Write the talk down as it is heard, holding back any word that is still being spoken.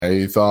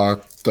I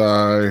thought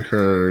I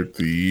heard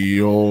the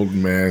old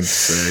man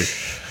say,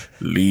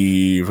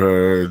 leave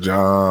her,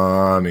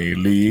 Johnny,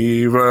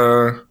 leave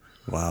her.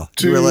 Wow.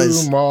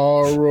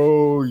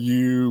 Tomorrow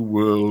you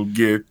will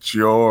get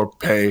your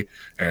pay,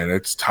 and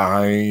it's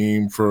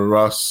time for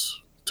us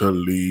to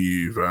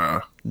leave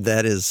her.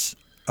 That is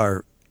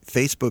our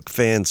Facebook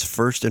fans'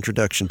 first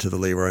introduction to the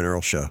Leroy and Earl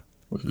Show.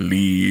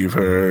 Leave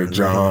her,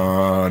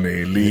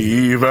 Johnny,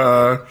 leave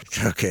her.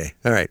 Okay.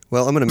 All right.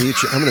 Well, I'm going to mute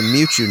you. I'm going to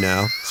mute you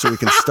now so we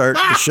can start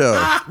the show.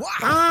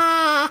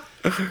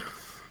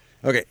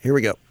 Okay, here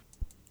we go.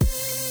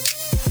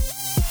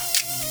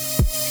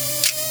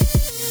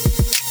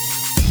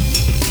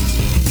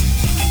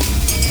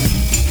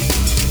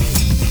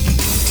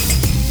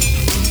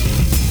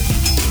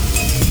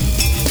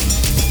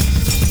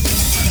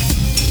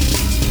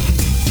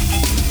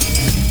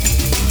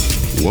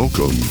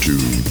 Welcome to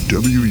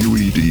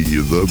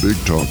WUED The Big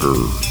Talker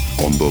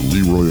on the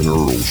Leroy and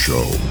Earl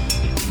Show.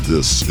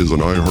 This is an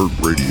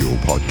iHeartRadio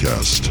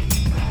podcast.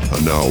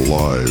 And now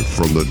live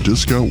from the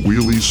Discount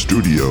Wheelie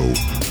Studio,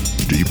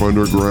 deep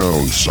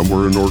underground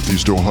somewhere in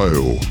Northeast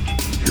Ohio,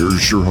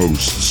 here's your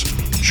hosts,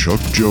 Chuck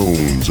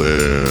Jones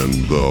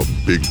and the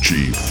Big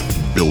Chief,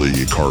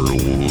 Billy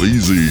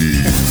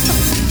Carleeezy.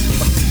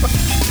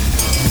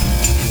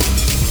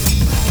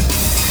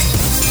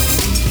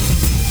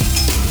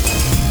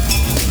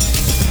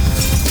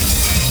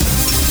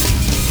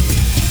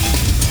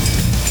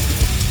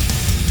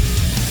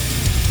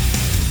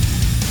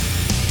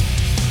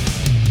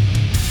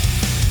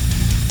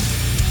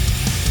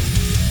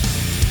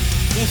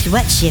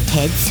 What, shift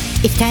heads?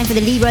 It's time for the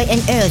Leroy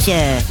and Earl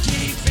Show.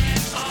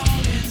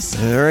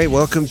 All right,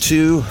 welcome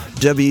to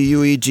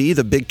WUEG,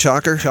 the Big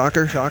Talker, on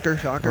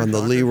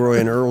the Leroy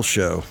and Earl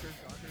Show.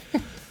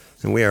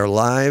 And we are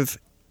live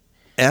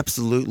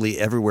absolutely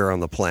everywhere on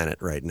the planet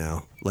right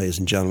now, ladies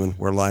and gentlemen.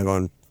 We're live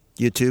on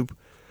YouTube,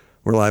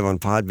 we're live on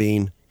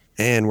Podbean,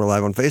 and we're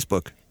live on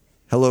Facebook.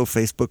 Hello,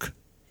 Facebook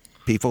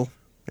people,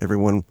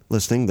 everyone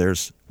listening.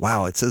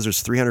 Wow, it says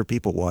there's 300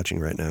 people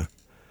watching right now.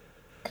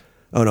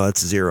 Oh, no,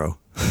 it's 0.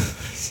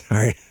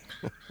 Sorry.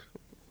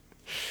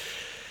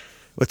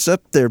 What's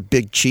up there,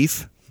 Big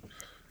Chief?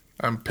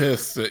 I'm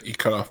pissed that you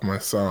cut off my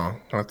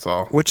song. That's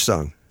all. Which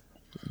song?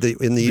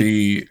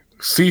 The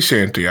sea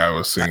shanty I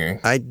was singing.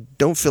 I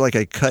don't feel like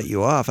I cut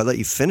you off. I let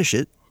you finish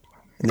it.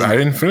 I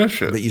didn't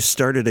finish it. But you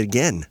started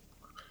again.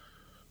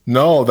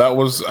 No, I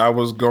was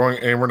going,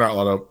 and we're not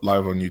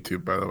live on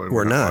YouTube, by the way.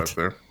 We're not.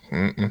 Live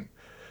there.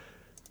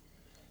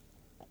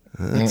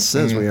 It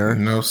says we are.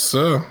 No,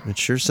 sir. It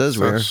sure says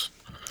we are.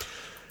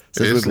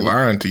 It's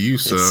lying to you,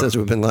 sir. It says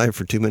we've been live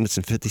for 2 minutes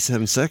and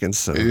 57 seconds.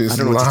 So it's I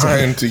don't know what to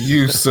tell you. To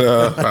you,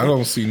 sir. I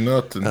don't see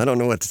nothing. I don't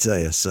know what to tell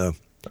you. So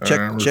check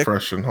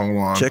refreshing. Hold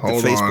on. Check the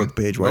Facebook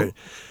page. Nope.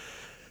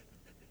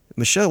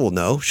 Michelle will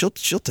know. She'll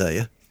tell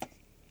you.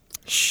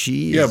 But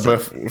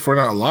if we're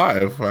not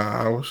live,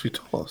 how will she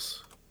tell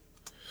us?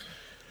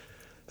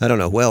 I don't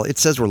know. Well, it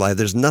says we're live.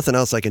 There's nothing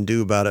else I can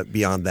do about it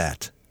beyond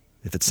that.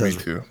 If it says,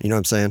 Me too. You know what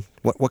I'm saying?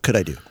 What could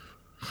I do?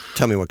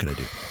 Tell me what could I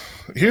do?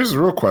 Here's the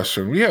real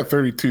question. We had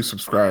 32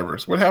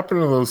 subscribers. What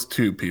happened to those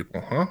 2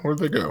 people, huh? Where'd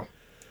they go?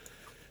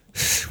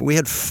 We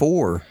had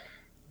 4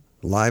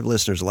 live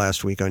listeners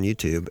last week on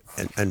YouTube,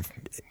 and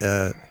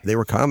they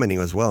were commenting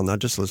as well, not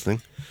just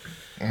listening.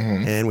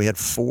 Mm-hmm. And we had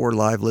 4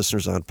 live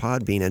listeners on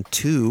Podbean and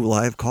 2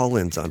 live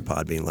call-ins on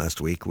Podbean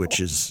last week,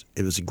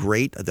 it was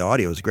great. The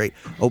audio was great.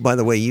 Oh, by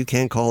the way, you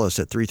can call us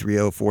at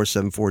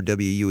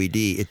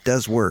 330-474-WUED. It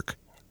does work.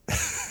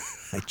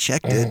 I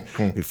checked it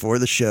before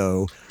the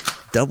show,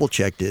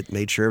 double-checked it,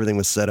 made sure everything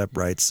was set up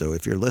right. So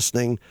if you're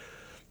listening,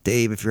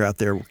 Dave, if you're out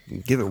there,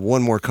 give it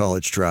one more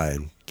college try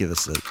and give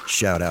us a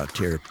shout-out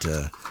here at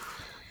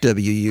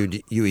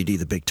WUED,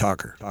 the Big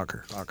Talker,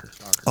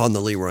 on the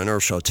Leroy and Earl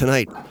Show.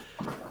 Tonight,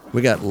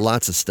 we got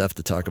lots of stuff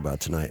to talk about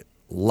tonight.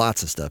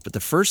 Lots of stuff. But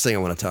the first thing I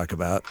want to talk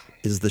about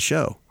is the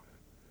show.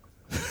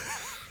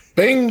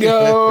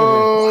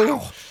 Bingo!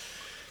 Wow.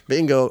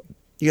 Bingo.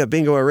 You got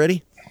bingo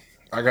already?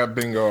 I got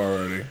bingo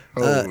already.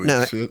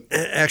 Holy shit.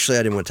 Actually,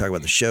 I didn't want to talk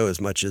about the show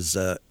as much as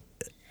the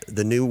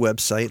new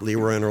website,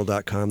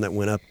 LeroyandEarl.com, that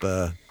went up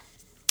a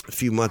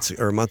few months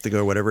or a month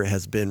ago or whatever,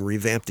 has been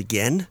revamped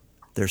again.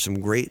 There's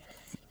some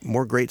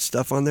more great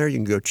stuff on there. You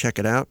can go check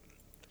it out.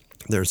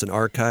 There's an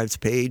archives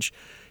page.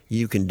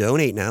 You can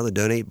donate now. The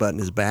donate button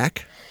is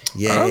back.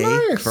 Yay.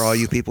 Oh, nice. For all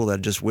you people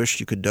that just wished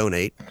you could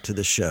donate to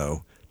the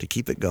show to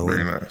keep it going.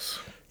 Very nice.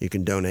 You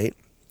can donate.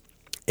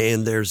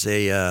 And there's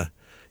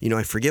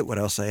I forget what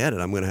else I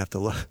added. I'm going to have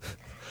to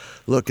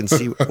look and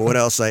see what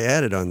else I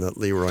added on the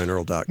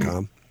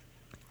LeroyandEarl.com.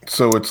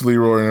 So it's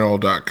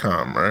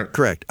LeroyandEarl.com, right?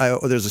 Correct.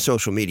 There's a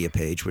social media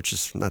page, which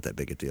is not that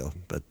big a deal.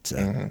 But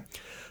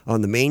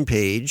on the main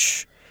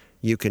page,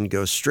 you can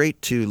go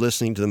straight to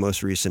listening to the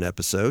most recent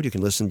episode. You can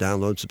listen,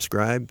 download,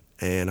 subscribe.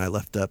 And I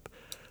left up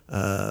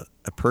a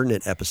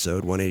pertinent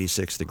episode,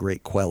 186, The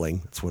Great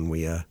Quelling. That's when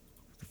we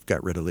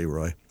got rid of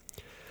Leroy.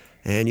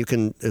 And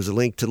there's a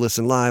link to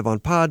listen live on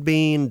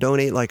Podbean,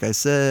 donate, like I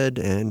said,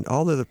 and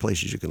all the other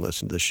places you can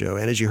listen to the show.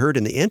 And as you heard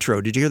in the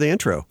intro, did you hear the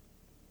intro?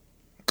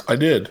 I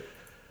did.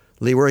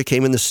 Leroy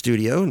came in the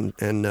studio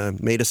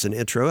and made us an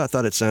intro. I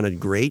thought it sounded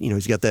great.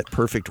 He's got that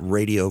perfect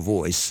radio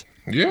voice.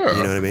 Yeah.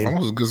 You know what I mean?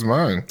 Almost as good as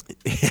mine.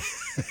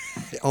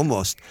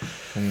 Almost.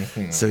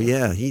 Mm-hmm. So,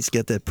 yeah, he's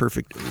got that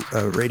perfect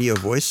radio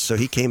voice. So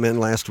he came in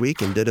last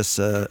week and did us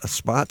a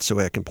spot so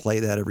I can play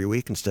that every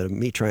week instead of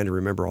me trying to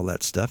remember all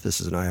that stuff. This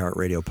is an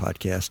iHeartRadio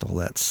podcast, all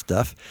that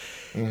stuff.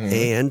 Mm-hmm.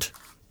 And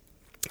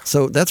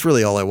so that's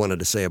really all I wanted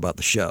to say about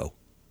the show,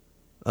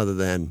 other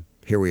than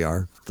here we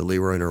are, the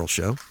Leroy and Earl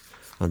Show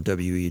on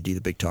WED, the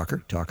Big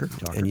Talker.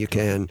 And you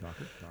can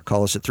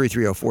call us at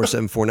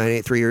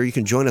 330-474-983, or you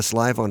can join us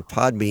live on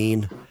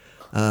Podbean.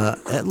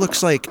 It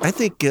looks like, I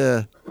think,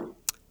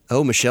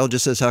 Michelle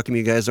just says, how come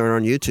you guys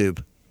aren't on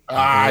YouTube?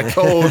 I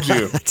told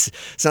you.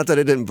 It's not that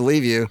I didn't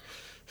believe you.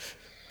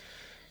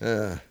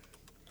 We're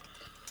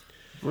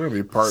going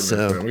to be partners,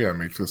 man. We got to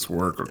make this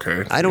work,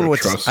 okay? I don't know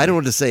what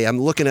to say. I'm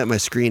looking at my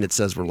screen. It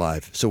says we're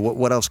live. So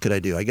what else could I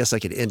do? I guess I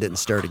could end it and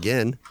start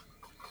again,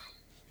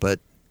 but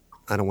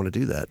I don't want to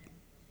do that.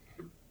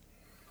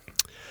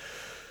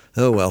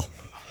 Oh, well.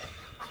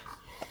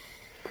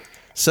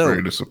 So,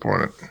 very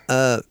disappointed.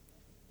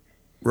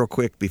 Real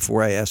quick,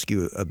 before I ask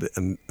you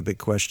a big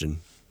question,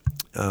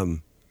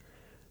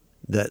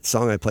 that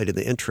song I played in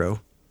the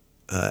intro,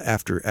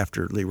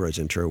 after Leroy's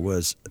intro,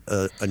 was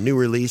a new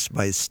release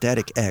by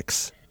Static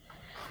X.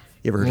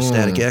 You ever heard of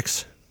Static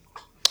X?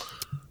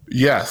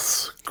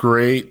 Yes.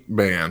 Great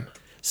band.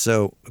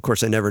 So, of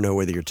course, I never know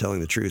whether you're telling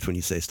the truth when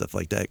you say stuff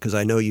like that, because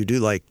I know you do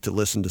like to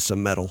listen to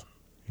some metal.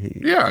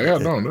 Yeah,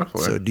 no,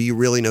 definitely. So do you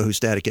really know who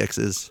Static X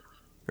is?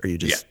 Or you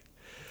just... Yeah,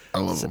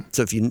 I love them.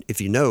 So if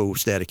you know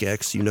Static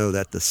X, you know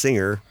that the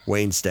singer,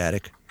 Wayne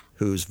Static,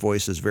 whose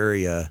voice is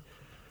very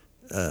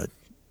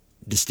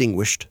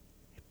distinguished,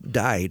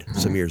 died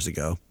some years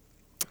ago.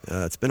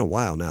 It's been a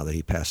while now that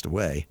he passed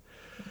away.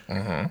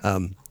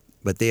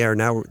 But they are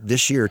now,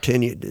 this year,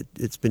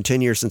 it's been 10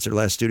 years since their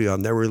last studio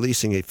album. They're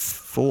releasing a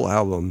full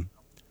album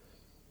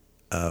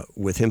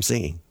with him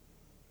singing.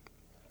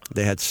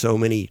 They had so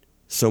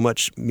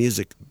much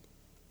music,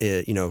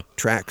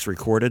 tracks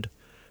recorded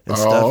and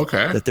stuff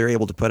that they're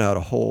able to put out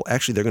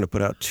they're going to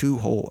put out 2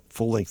 whole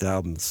full-length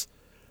albums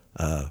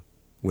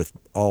with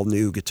all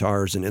new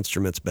guitars and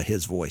instruments but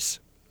his voice.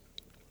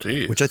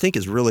 Jeez. Which I think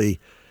is really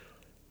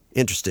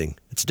interesting.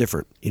 It's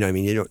different. You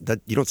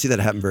don't see that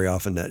happen very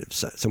often, that if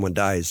someone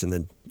dies and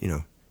then,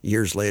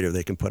 years later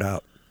they can put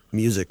out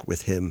music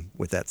with him,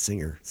 with that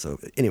singer. So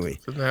anyway.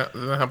 Didn't that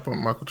happen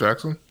with Michael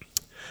Jackson?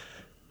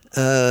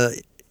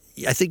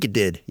 I think it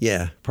did.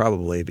 Yeah,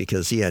 probably,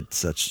 because he had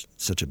such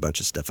a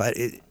bunch of stuff.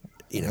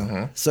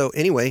 So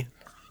anyway,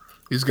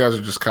 these guys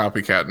are just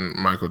copycatting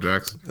Michael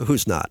Jackson.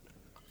 Who's not,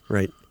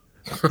 right?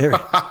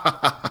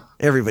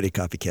 Everybody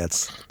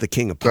copycats the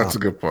king of pop. That's a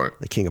good point.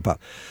 The king of pop.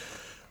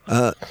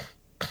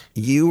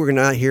 You were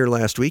not here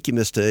last week. You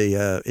missed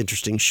a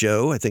interesting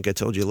show. I think I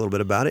told you a little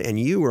bit about it. And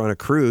you were on a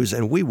cruise,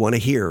 and we want to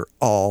hear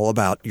all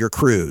about your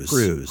cruise.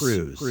 Jeez.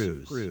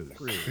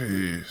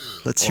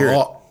 Let's hear it.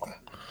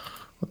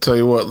 I'll tell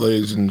you what,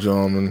 ladies and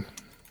gentlemen,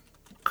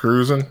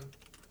 cruising,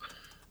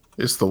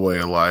 it's the way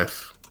of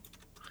life.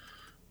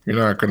 You're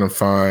not going to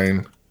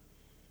find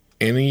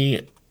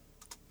any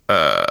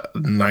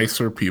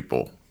nicer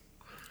people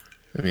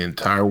in the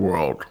entire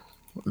world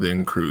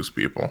than cruise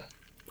people.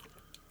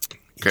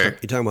 Okay?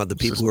 You're talking about the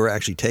people who are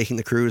actually taking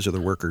the cruise or the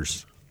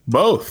workers?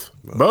 Both.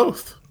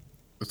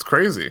 It's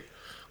crazy.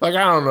 Like,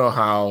 I don't know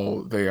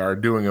how they are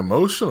doing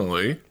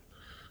emotionally,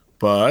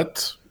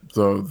 but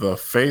the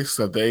face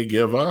that they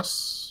give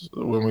us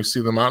when we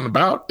see them out and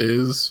about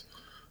is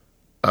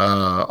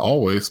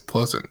always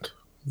pleasant,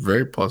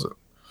 very pleasant.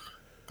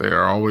 They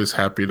are always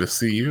happy to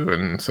see you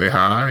and say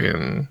hi,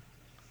 and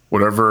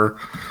whatever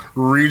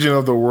region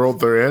of the world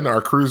they're in.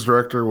 Our cruise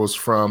director was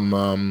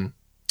from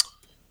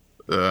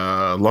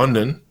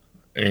London,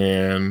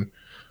 and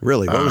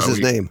really, what was his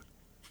name?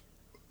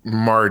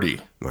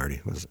 Marty,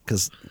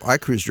 because my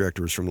cruise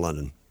director was from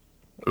London.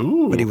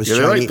 Ooh, but he was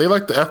Chinese. They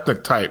like the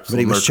ethnic types. But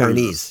he was Chinese.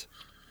 Cruises.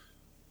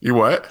 You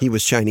what? He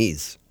was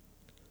Chinese.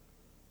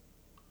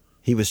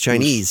 He was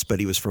Chinese, but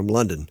he was from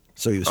London,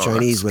 so he was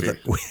Chinese with a.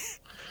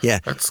 Yeah,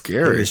 that's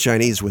scary. He was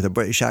Chinese with a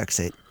British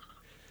accent.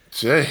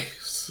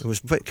 Jeez, it was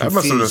a bit confusing. That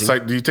must have been a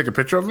sight. Did you take a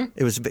picture of him?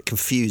 It was a bit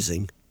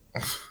confusing.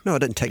 No, I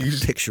didn't take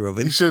a picture of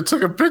him. You should have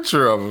took a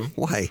picture of him.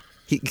 Why?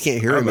 You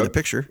can't hear him in the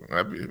picture.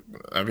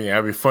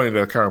 That'd be funny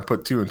to kind of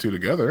put 2 and 2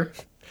 together.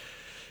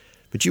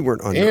 But you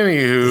weren't on.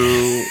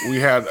 Anywho,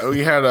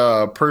 we had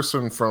a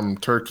person from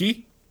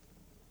Turkey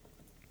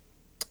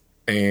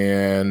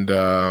and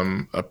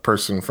a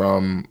person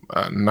from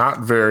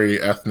not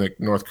very ethnic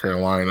North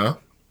Carolina.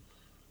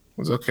 It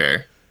was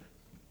okay,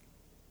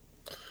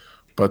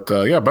 but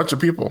a bunch of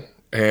people,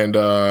 and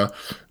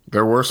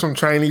there were some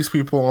Chinese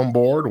people on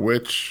board,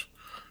 which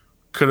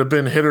could have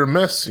been hit or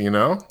miss,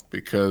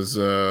 because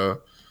they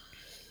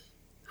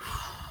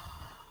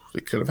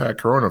could have had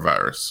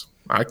coronavirus.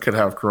 I could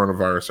have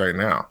coronavirus right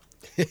now.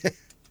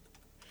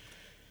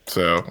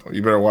 So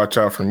you better watch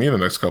out for me the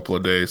next couple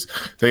of days.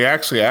 They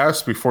actually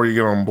asked before you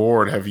get on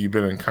board, have you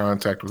been in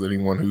contact with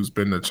anyone who's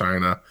been to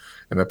China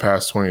in the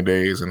past 20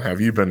 days? And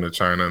have you been to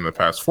China in the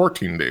past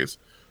 14 days?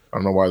 I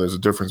don't know why there's a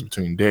difference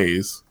between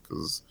days,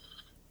 because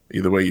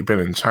either way, you've been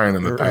in China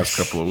in the past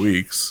couple of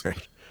weeks.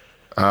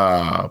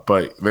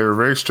 But they were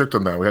very strict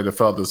on that. We had to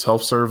fill out this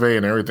health survey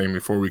and everything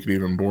before we could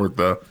even board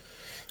the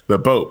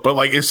boat. But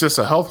like, it's just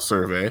a health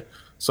survey,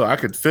 so I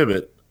could fib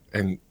it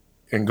and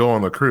go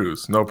on the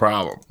cruise, no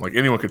problem. Like,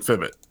 anyone could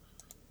fib it.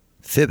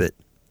 Fib it?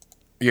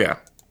 Yeah.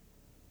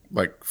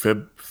 Like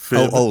fib.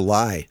 Oh,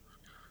 lie.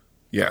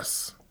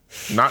 Yes.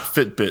 Not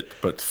Fitbit,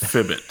 but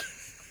fib it.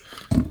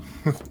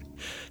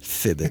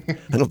 Fib it.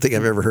 I don't think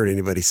I've ever heard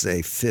anybody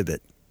say fib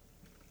it.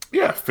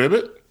 Yeah, fib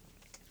it.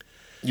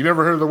 You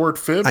never heard of the word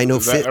fib? I know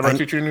Does that ever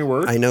teach you a new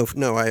word? I know.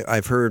 No,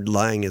 I've heard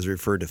lying is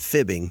referred to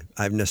fibbing.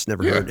 I've just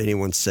never heard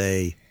anyone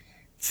say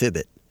fib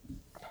it.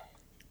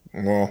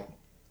 Well,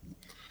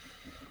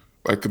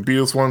 like the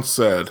Beatles once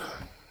said,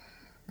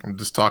 I'm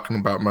just talking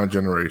about my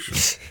generation.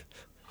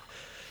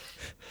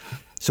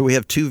 So we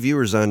have 2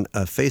 viewers on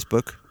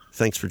Facebook.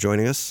 Thanks for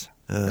joining us.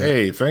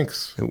 Hey,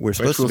 thanks. We're thanks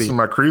supposed for to be listening to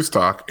my cruise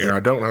talk, and I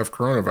don't have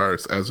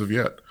coronavirus as of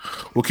yet.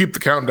 We'll keep the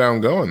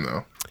countdown going,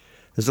 though.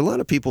 There's a lot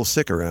of people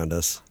sick around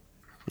us.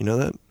 You know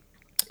that?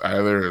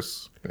 There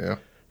is, yeah.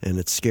 And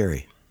it's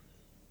scary.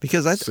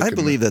 Because I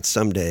believe that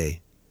someday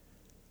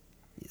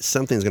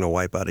something's going to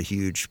wipe out a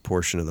huge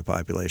portion of the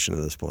population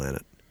of this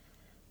planet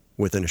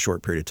within a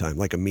short period of time,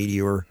 like a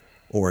meteor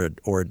or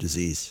a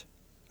disease.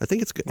 I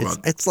think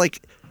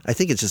I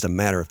think it's just a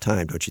matter of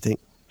time, don't you think?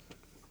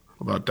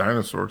 What about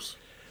dinosaurs?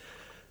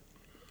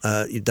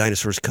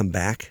 Dinosaurs come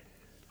back?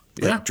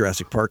 Yeah. Like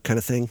Jurassic Park kind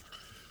of thing?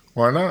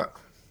 Why not?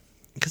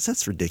 Because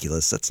that's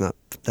ridiculous.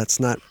 That's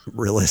not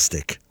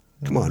realistic.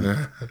 Come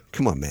on.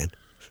 Come on, man.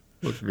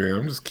 Look, man,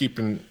 I'm just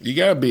you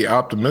got to be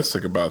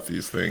optimistic about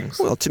these things.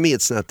 Well, to me,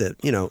 it's not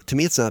that, to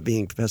me, it's not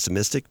being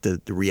pessimistic. The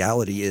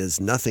reality is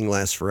nothing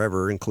lasts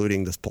forever,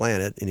 including this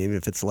planet. And even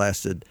if it's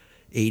lasted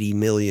 80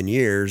 million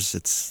years,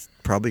 it's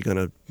probably going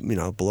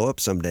to, blow up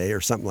someday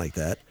or something like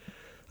that.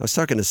 I was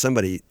talking to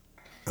somebody,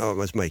 it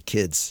was my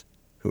kids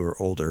who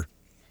are older.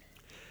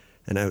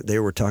 And they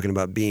were talking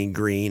about being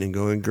green and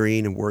going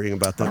green and worrying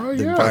about the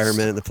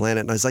environment and the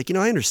planet. And I was like,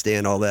 I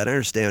understand all that. I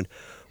understand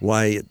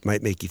why it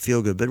might make you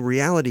feel good. But in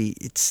reality,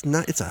 it's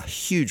a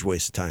huge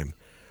waste of time.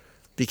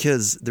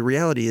 Because the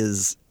reality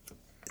is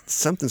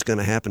something's going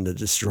to happen to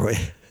destroy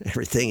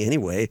everything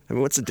anyway. I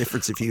mean, what's the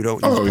difference if you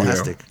don't use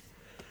plastic? Yeah.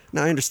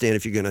 Now, I understand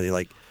if you're going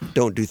to,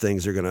 don't do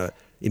things that are going to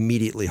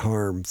immediately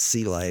harm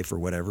sea life or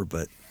whatever.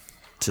 But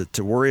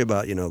to worry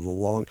about, the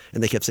long...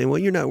 And they kept saying, well,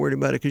 you're not worried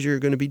about it because you're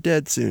going to be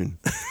dead soon.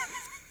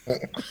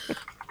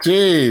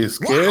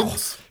 Jeez,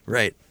 kids.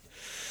 Right.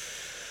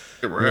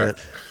 Right.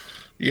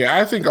 Yeah,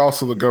 I think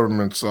also the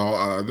government's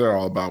they're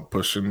all about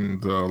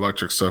pushing the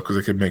electric stuff because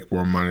they can make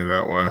more money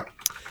that way.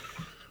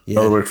 Yeah.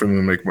 Another way for them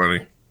to make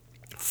money.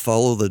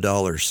 Follow the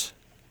dollars.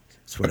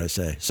 That's what I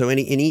say. So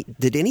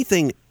did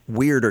anything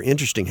weird or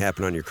interesting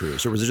happen on your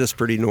cruise, or was it just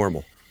pretty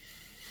normal?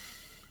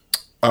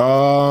 Weird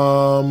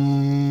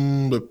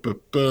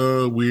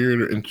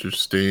or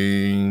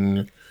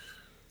interesting.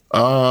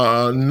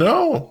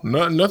 No,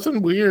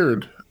 nothing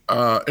weird.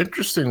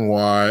 Interesting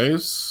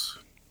wise,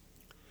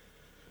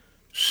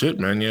 shit,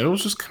 man. Yeah, it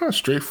was just kind of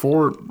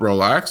straightforward,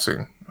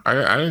 relaxing.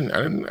 I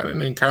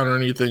didn't encounter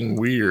anything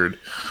weird.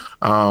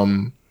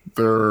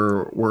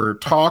 There were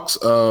talks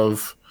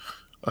of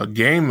a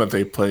game that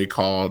they play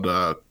called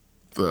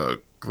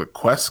the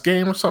Quest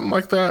game or something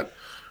like that,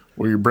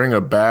 where you bring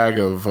a bag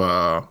of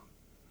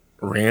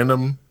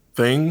random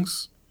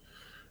things,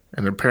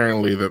 and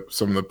apparently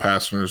some of the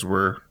passengers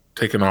were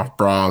taking off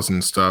bras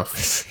and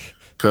stuff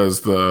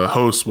because the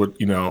host would,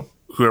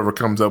 whoever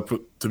comes up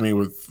to me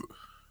with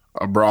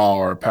a bra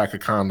or a pack of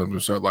condoms or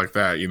stuff like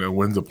that,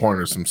 wins a point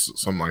or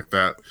something like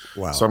that.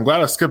 Wow. So I'm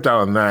glad I skipped out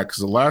on that because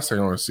the last thing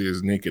I want to see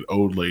is naked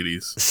old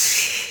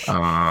ladies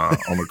on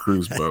a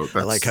cruise boat.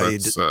 I like how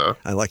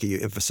you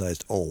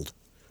emphasized old.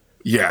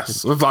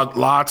 Yes, there's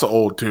lots of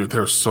old too.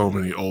 There's so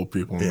many old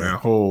people, man.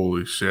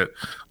 Holy shit!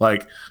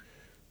 Like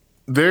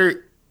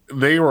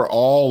they were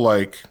all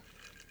like.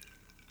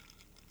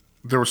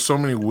 There were so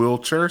many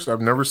wheelchairs.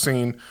 I've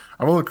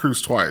only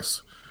cruised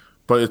twice,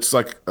 but it's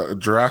like a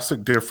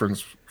drastic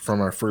difference from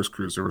my first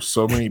cruise. There were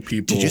so many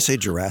people. Did you say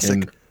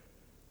Jurassic?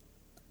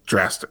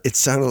 Drastic. It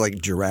sounded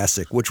like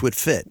Jurassic, which would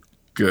fit.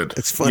 Good.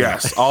 It's funny.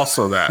 Yes,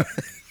 also that.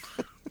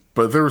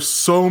 But there were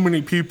so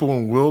many people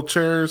in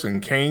wheelchairs and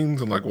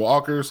canes and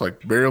walkers,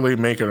 barely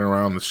making it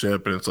around the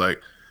ship. And it's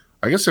like,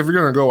 I guess if you're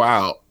gonna go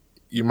out,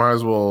 you might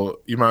as well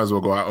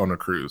go out on a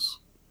cruise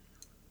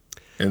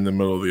in the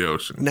middle of the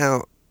ocean.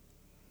 Now,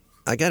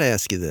 I got to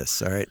ask you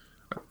this, all right?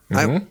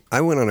 Mm-hmm.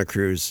 I went on a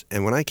cruise,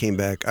 and when I came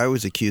back, I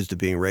was accused of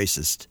being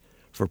racist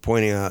for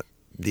pointing out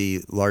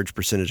the large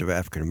percentage of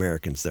African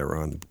Americans that were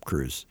on the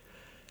cruise.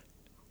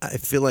 I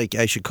feel like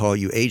I should call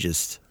you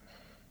ageist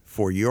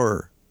for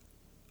your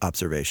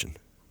observation.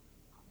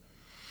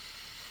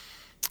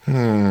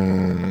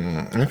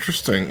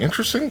 Interesting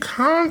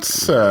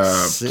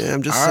concept. See,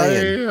 I'm just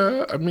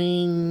saying. I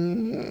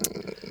mean,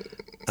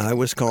 I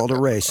was called a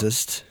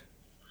racist.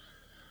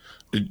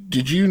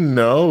 Did you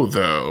know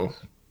though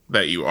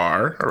that you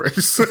are a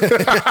racist?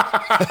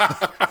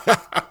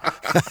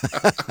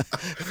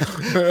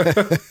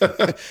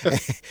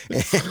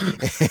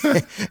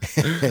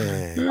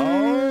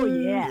 Oh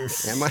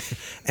yes.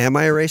 Am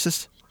I a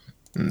racist?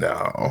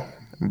 No,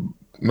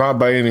 not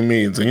by any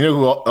means. And you know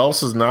who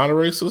else is not a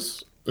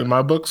racist in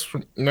my books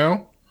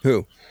now?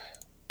 Who?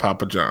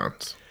 Papa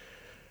John's.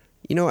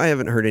 You know, I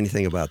haven't heard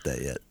anything about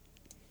that yet.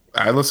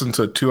 I listened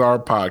to a 2-hour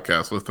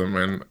podcast with him,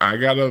 and I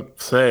gotta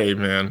say,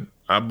 man,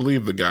 I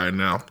believe the guy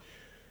now.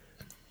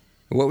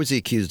 What was he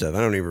accused of? I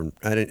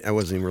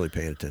wasn't even really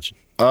paying attention.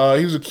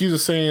 He was accused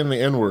of saying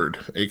the N-word,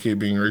 aka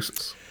being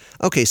racist.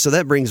 Okay, so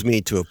that brings me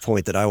to a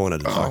point that I wanted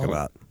to talk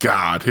about.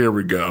 God, here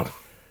we go.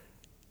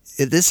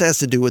 This has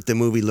to do with the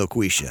movie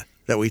Loquisha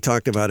that we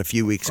talked about a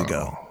few weeks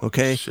ago.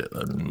 Okay, shit,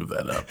 let me move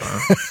that up.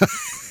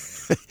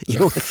 Huh?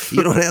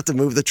 you don't have to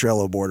move the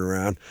Trello board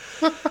around.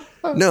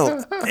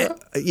 No,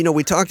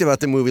 we talked about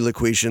the movie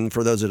Loquisha. And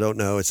for those who don't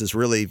know, it's this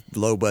really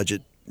low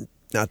budget,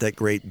 not that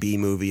great B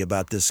movie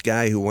about this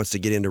guy who wants to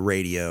get into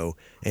radio,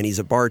 and he's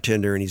a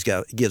bartender, and he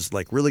gives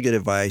like really good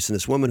advice. And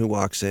this woman who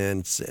walks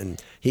in,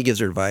 and he gives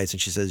her advice,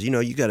 and she says,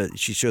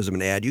 she shows him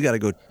an ad. You got to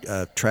go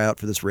try out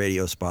for this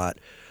radio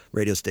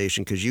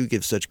station, because you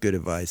give such good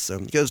advice. So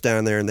he goes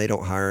down there, and they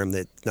don't hire him.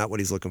 That's not what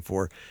he's looking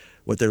for,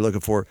 what they're looking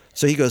for.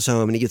 So he goes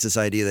home, and he gets this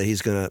idea that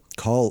he's going to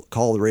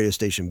call the radio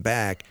station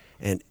back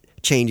and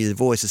change his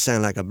voice to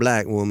sound like a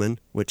black woman,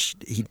 which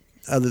he,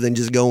 other than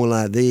just going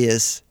like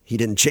this, he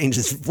didn't change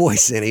his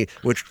voice any,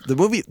 which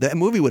that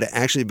movie would have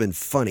actually been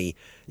funny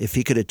if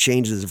he could have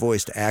changed his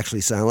voice to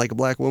actually sound like a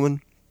black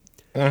woman.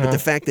 But the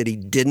fact that he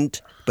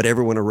didn't, but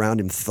everyone around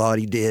him thought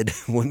he did,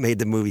 what made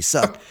the movie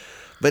suck.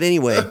 But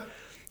anyway,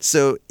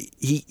 so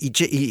he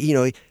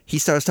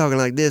starts talking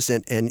like this,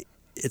 and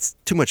it's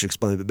too much to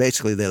explain, but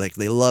basically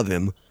they love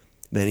him.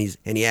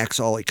 And he acts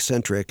all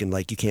eccentric and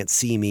like, you can't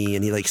see me,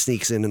 and he like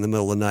sneaks in the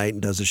middle of the night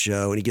and does a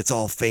show, and he gets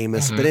all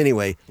famous. But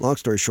anyway, long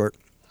story short,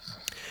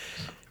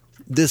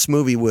 this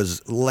movie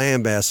was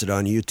lambasted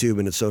on YouTube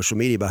and at social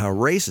media about how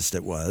racist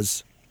it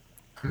was.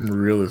 I'm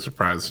really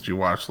surprised that you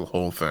watched the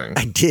whole thing.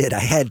 I did. I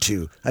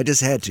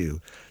just had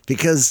to,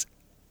 because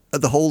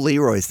of the whole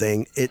Leroy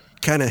thing. It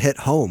kind of hit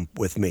home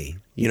with me.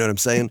 You know what I'm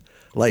saying?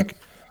 Like,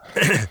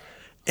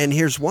 and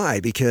here's why: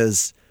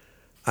 because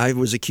I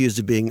was accused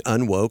of being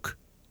unwoke,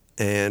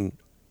 and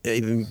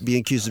even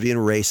being accused of being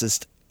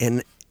racist.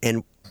 And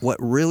what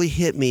really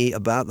hit me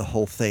about the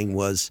whole thing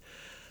was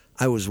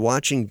I was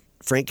watching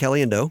Frank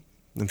Caliendo.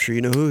 I'm sure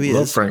you know who he is.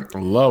 Love Frank.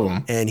 Love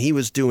him. And he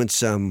was doing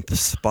some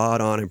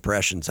spot-on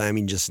impressions. I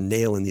mean, just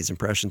nailing these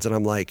impressions. And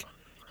I'm like,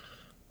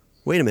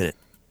 wait a minute.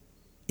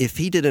 If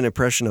he did an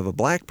impression of a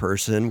black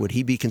person, would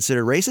he be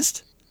considered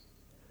racist?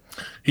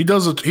 He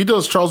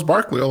does Charles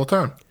Barkley all the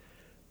time.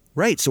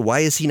 Right. So why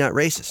is he not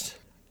racist?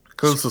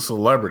 Because it's a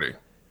celebrity.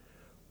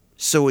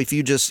 So if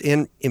you just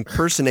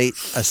impersonate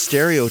a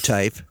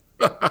stereotype,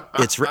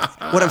 it's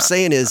what I'm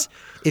saying is,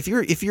 if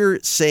you're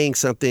saying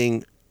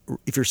something,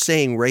 if you're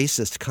saying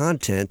racist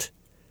content,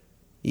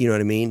 you know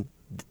what I mean?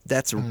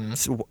 That's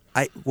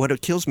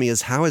what kills me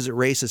is, how is it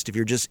racist if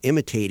you're just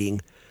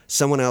imitating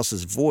someone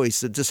else's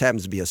voice that just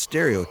happens to be a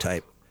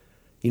stereotype?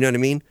 You know what I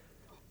mean?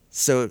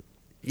 So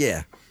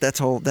yeah, that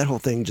whole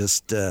thing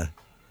just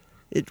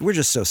we're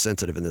just so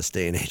sensitive in this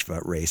day and age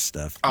about race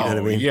stuff. You know what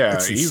I mean? Yeah,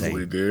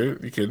 easily,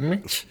 dude. You kidding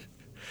me?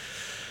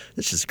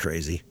 It's just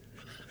crazy.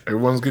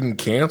 Everyone's getting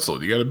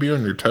canceled. You got to be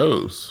on your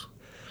toes.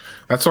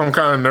 That's why I'm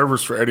kind of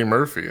nervous for Eddie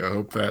Murphy. I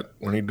hope that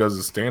when he does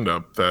his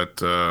stand-up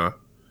that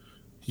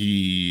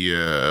he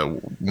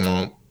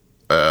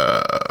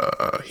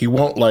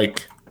won't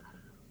like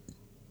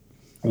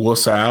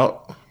wuss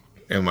out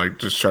and like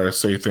just try to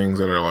say things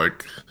that are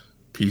like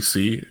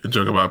PC, and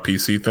joke about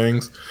PC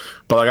things.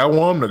 But like, I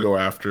want him to go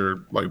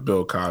after like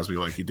Bill Cosby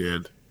like he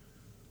did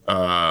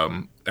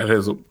at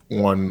his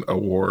one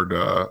award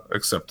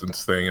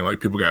acceptance thing, and like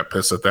people got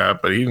pissed at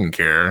that, but he didn't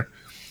care.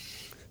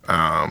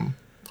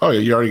 Oh yeah,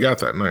 you already got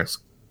that. Nice.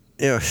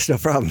 Yeah, no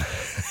problem.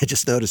 I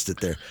just noticed it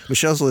there.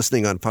 Michelle's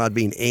listening on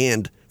Podbean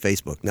and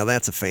Facebook. Now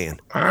that's a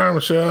fan. Hi,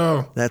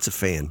 Michelle. That's a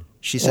fan.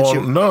 She said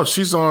no,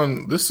 she's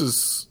on.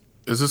 Is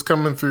this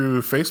coming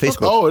through Facebook?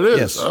 Oh, it is.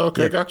 Yes. Oh,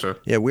 okay, yeah. Gotcha.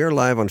 Yeah, we're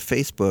live on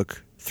Facebook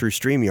through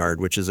StreamYard,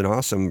 which is an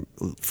awesome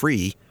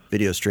free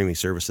video streaming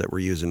service that we're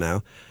using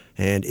now.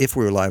 And if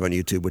we were live on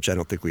YouTube, which I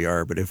don't think we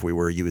are, but if we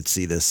were, you would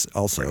see this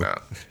also. We're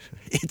not.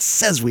 It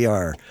says we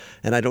are,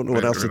 and I don't know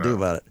what else to do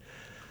about it.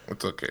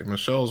 It's okay.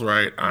 Michelle's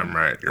right. I'm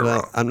right. You're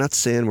wrong. I'm not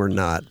saying we're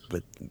not,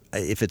 but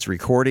if it's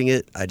recording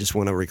it, I just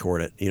want to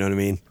record it. You know what I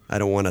mean? I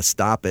don't want to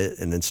stop it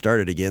and then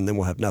start it again. Then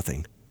we'll have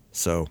nothing.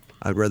 So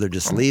I'd rather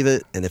just leave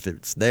it. And if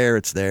it's there,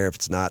 it's there. If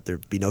it's not,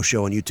 there'd be no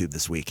show on YouTube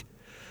this week.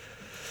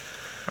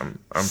 I'm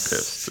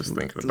pissed just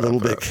thinking about a little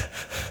bit.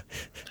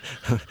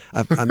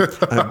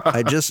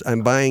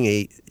 I'm buying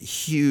a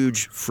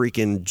huge,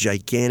 freaking,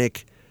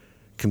 gigantic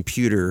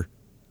computer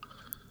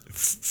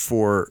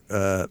for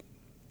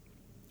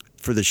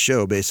the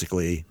show,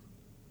 basically,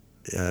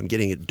 I'm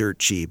getting it dirt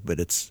cheap, but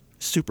it's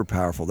super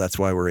powerful. That's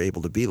why we're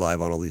able to be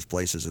live on all these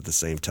places at the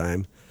same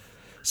time.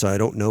 So I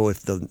don't know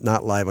if the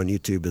not live on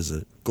YouTube is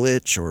a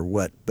glitch or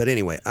what. But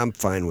anyway, I'm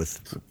fine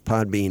with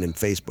Podbean and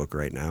Facebook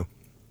right now.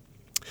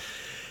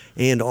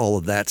 And all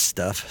of that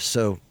stuff.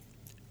 So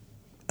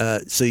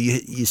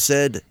you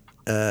said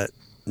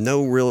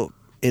no real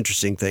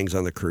interesting things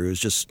on the cruise,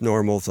 just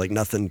normal. It's like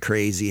nothing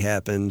crazy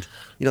happened.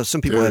 You know,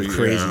 some people have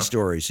crazy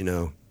stories, you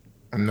know.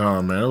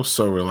 No, man, it was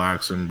so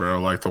relaxing,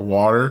 bro. Like the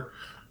water,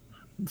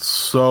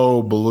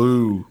 so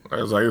blue. I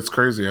was like, it's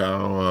crazy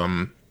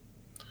how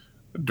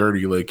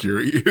dirty Lake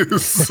Erie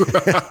is.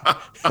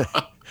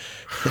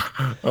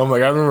 I'm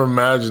like, I've never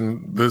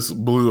imagined this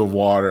blue of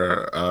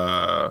water.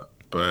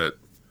 But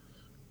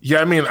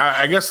yeah, I mean,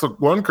 I guess the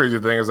one crazy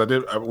thing is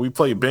we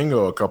played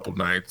bingo a couple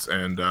nights,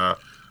 and I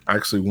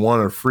actually won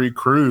a free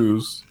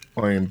cruise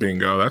playing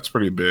bingo. That's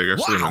pretty big. I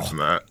should have mentioned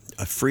that.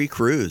 A free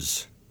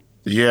cruise.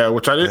 Yeah,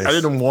 which I Nice. I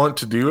didn't want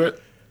to do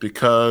it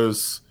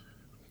because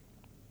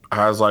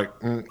I was like,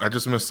 I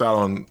just missed out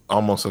on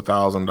almost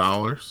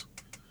 $1,000.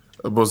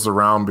 It was the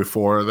round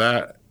before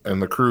that,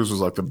 and the cruise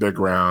was like the big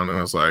round, and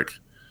I was like,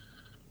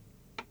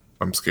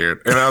 I'm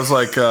scared. And I was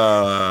like,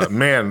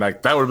 man,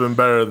 like that would have been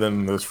better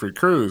than this free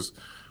cruise.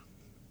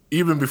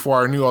 Even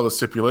before I knew all the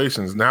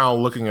stipulations, now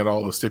looking at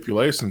all the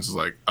stipulations is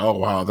like, oh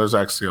wow, there's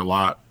actually a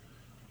lot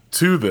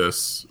to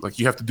this. Like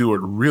you have to do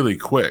it really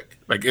quick.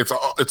 Like it's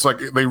like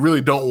they really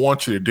don't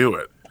want you to do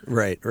it.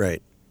 Right.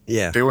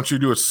 Yeah. They want you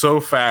to do it so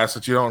fast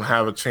that you don't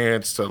have a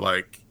chance to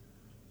like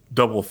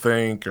double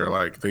think, or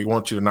like they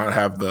want you to not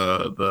have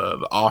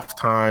the off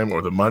time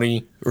or the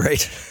money.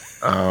 Right.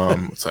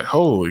 It's like,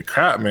 holy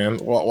crap, man.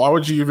 Well, why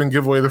would you even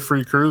give away the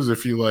free cruise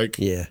if you like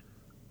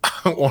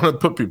want to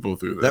put people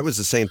through this? That was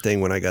the same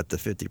thing when I got the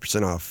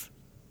 50% off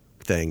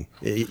thing.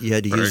 You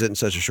had to use it in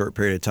such a short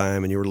period of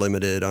time, and you were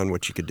limited on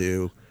what you could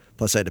do.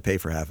 Plus, I had to pay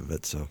for half of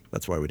it, so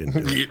that's why we didn't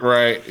do it.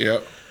 Right,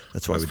 yep.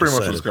 That's why That's we pretty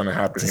decided, much what's going to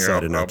happen here.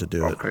 decided not to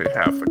do I'll it. pay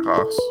half the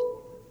cost.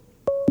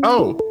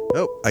 Oh,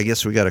 I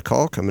guess we got a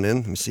call coming in.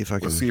 Let me see if I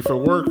can. let's see if it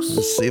works.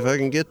 Let's see if I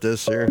can get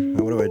this here.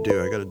 What do I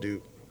do? I got to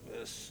do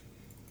this.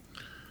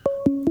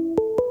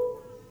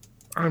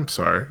 I'm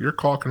sorry. Your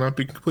call cannot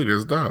be completed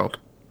as dialed.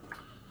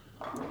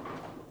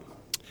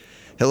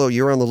 Hello,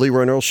 you're on the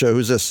Leroy and Earl show.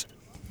 Who's this?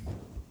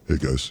 Hey,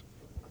 guys.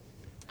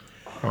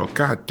 Oh,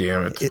 god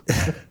damn it.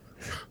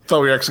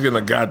 Thought we were actually getting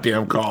a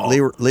goddamn call.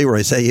 Leroy,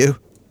 is that you?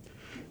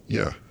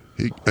 Yeah.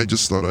 Hey, I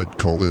just thought I'd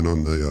call in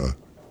on the...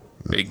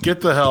 Hey,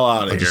 get the hell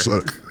out of I here. just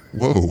thought...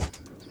 Whoa.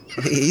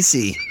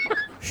 Easy.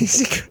 He's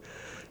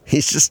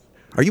just...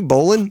 Are you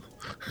bowling?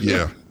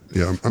 Yeah.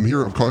 I'm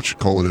here. I'm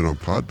calling in on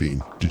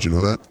Podbean. Did you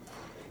know that?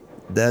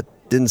 That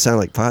didn't sound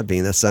like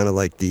Podbean. That sounded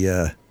like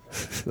the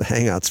the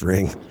Hangouts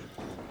ring.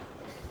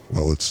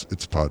 Well, it's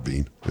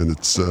Podbean, and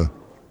it's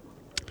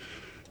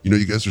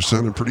you guys are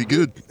sounding pretty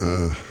good.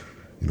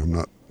 I'm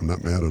not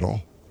mad at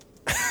all.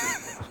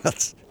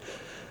 That's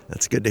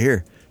good to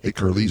hear. Hey,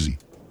 Carleeezy.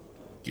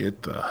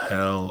 Get the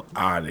hell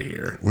out of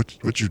here.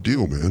 What's your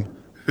deal, man?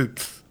 I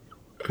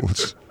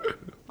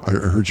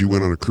heard you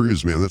went on a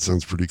cruise, man. That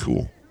sounds pretty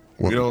cool.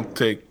 We don't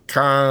take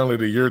kindly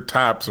to your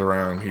types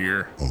around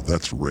here. Oh,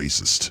 that's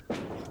racist.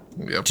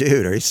 Yep.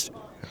 Dude, are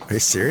you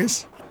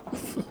serious?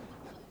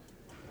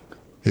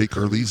 Hey,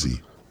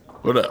 Carleeezy.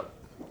 What up?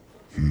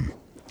 You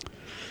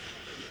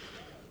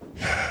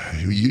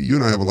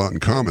and I have a lot in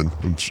common.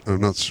 I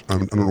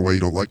don't know why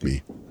you don't like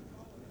me.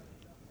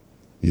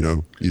 You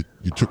know, you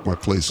took my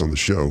place on the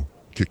show,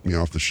 kicked me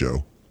off the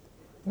show,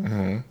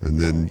 and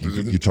then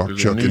you talked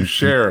Chuck into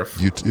sheriff.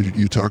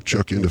 You talked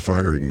Chuck into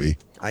firing me.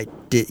 I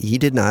did. He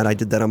did not. I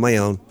did that on my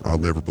own. I'll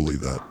never believe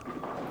that.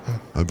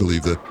 I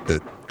believe that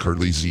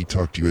Carleeezy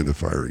talked you into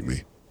firing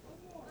me,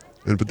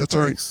 but that's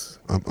all right.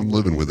 I'm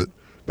living with it.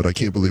 But I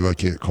can't believe I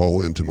can't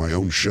call into my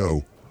own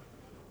show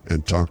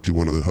and talk to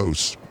one of the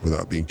hosts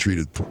without being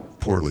treated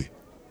poorly.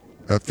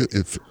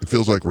 It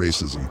feels like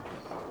racism.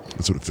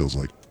 That's what it feels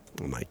like.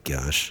 Oh my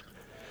gosh.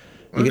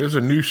 Well, there's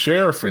a new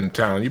sheriff in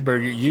town. You better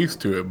get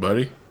used to it,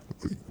 buddy.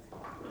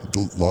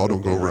 The law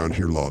don't go around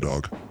here, law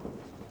dog.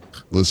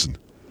 Listen,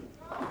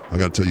 I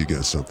got to tell you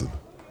guys something.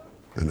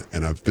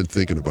 And I've been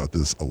thinking about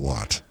this a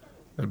lot.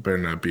 That better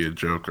not be a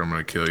joke or I'm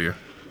going to kill you.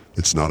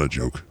 It's not a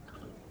joke.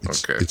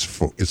 Okay. It's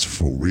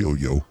for real,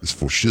 yo. It's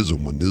for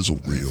shizzle my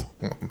nizzle real.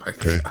 Oh my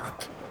Okay?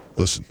 God.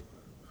 Listen.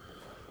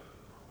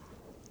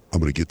 I'm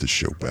going to get this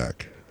show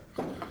back.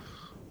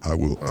 I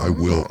will.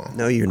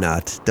 No, you're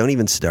not. Don't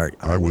even start.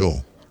 I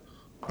will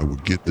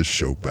get this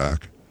show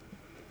back.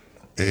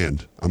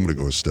 And I'm going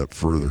to go a step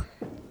further.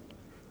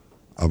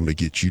 I'm going to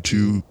get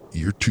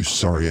your two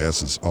sorry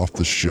asses off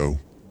the show.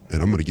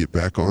 And I'm going to get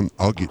back on.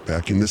 I'll get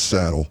back in this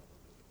saddle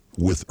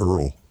with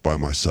Earl by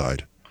my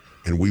side.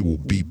 And we will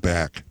be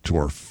back to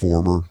our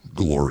former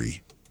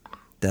glory.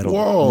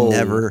 That'll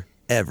never,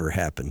 ever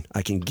happen.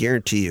 I can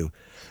guarantee you,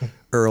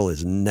 Earl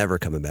is never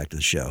coming back to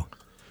the show.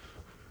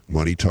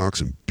 Money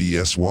talks and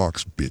BS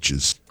walks,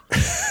 bitches.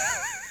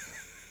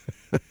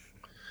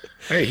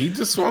 Hey, he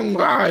just swung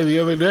by the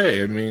other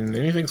day. I mean,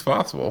 anything's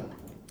possible.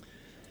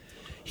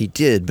 He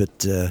did,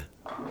 but,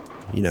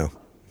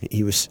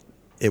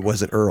 it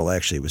wasn't Earl,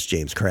 actually. It was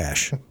James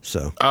Crash.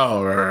 So.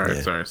 Oh,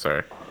 right. Yeah.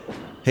 Sorry.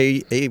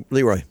 Hey,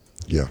 Leroy.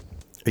 Yeah.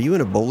 Are you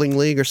in a bowling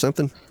league or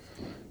something?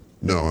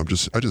 No, I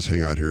just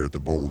hang out here at the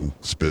Bowl and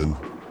Spin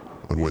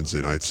on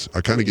Wednesday nights.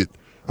 I'm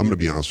going to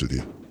be honest with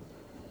you.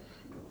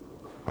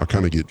 I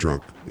kind of get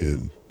drunk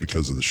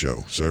because of the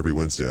show. So every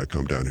Wednesday I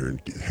come down here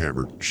and get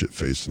hammered,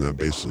 shit-faced, and I'm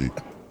basically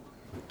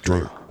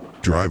drunk.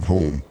 Drive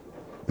home.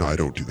 No, I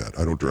don't do that.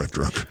 I don't drive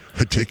drunk.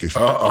 I take a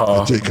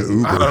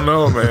Uber. I don't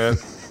know, man.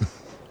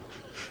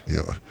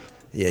 Yeah.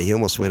 Yeah, he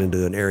almost went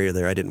into an area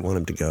there I didn't want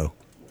him to go.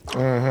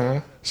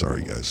 Mm-hmm.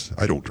 Sorry, guys.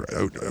 I don't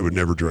drive. I would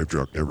never drive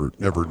drunk. Never.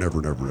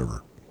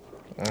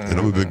 And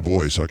I'm a big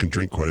boy, so I can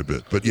drink quite a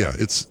bit. But yeah,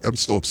 I'm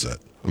still upset.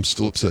 I'm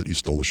still upset you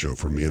stole the show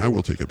from me, and I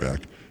will take it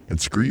back. And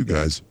screw you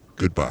guys.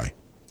 Goodbye.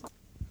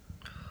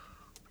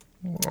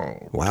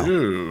 Oh, wow.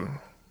 Dude.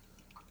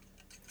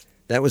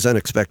 That was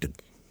unexpected.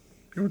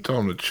 You were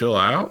telling him to chill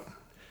out?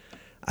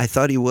 I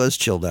thought he was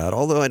chilled out,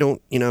 although I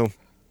don't, the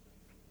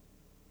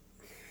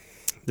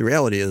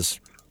reality is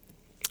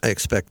I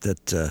expect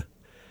that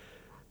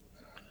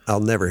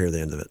I'll never hear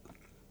the end of it.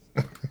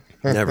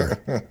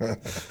 Never.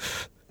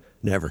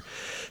 Never.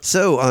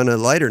 So, on a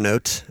lighter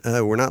note,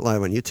 we're not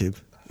live on YouTube.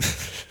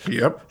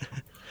 Yep.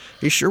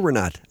 You sure we're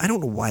not? I don't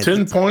know why.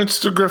 10 points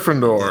to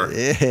Gryffindor.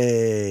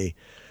 Hey,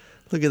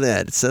 look at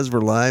that. It says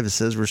we're live. It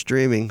says we're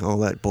streaming. All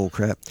that bull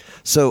crap.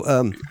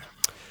 So,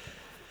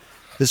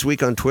 this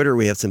week on Twitter,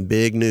 we have some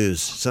big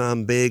news.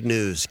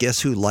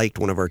 Guess who liked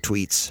one of our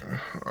tweets?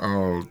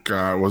 Oh,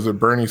 God. Was it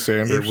Bernie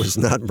Sanders? It was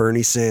not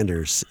Bernie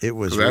Sanders. It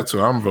was. That's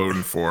who I'm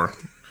voting for.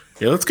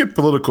 Yeah, let's get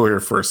political here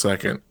for a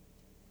second.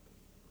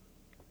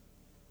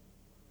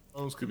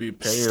 Those could be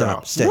paid Stop.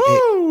 off.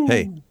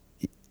 Hey,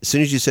 as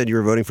soon as you said you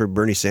were voting for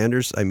Bernie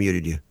Sanders, I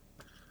muted you.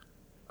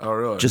 Oh,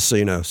 really? Just so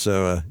you know.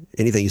 So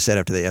anything you said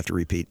after that, you have to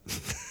repeat.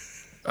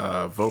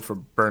 Vote for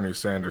Bernie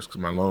Sanders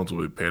because my loans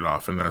will be paid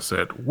off. And I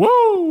said,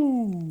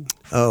 whoa!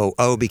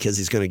 Oh, because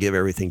he's going to give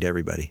everything to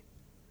everybody.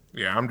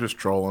 Yeah, I'm just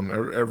trolling.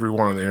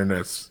 Everyone on the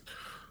internet's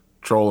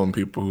trolling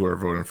people who are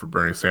voting for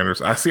Bernie Sanders.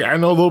 I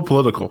know a little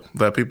political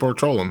that people are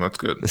trolling. That's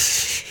good.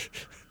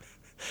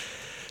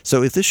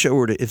 So if this show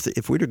were to,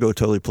 if we were to go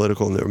totally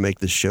political and it would make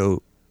this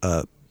show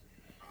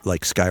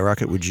like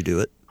skyrocket, would you do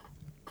it?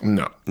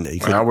 No,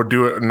 you I would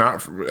do it.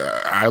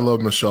 I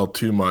love Michelle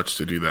too much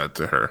to do that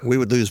to her. We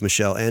would lose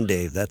Michelle and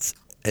Dave. That's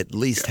at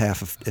least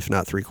half, if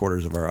not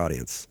 3/4 of our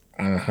audience.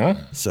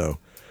 Mm-hmm. So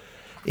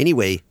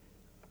anyway,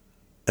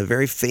 a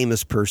very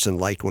famous person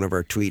liked one of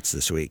our tweets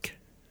this week.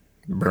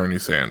 Bernie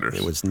Sanders.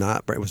 It was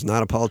not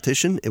a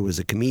politician. It was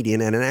a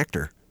comedian and an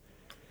actor.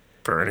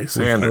 Bernie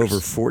Sanders. With over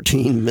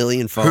 14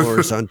 million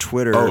followers on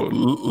Twitter.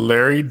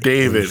 Larry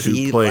David,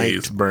 who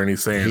plays Bernie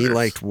Sanders. He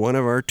liked one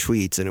of our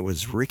tweets, and it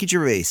was Ricky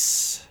Gervais.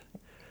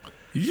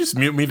 You just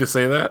mute me to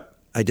say that?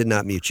 I did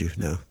not mute you.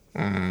 No,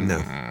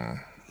 no,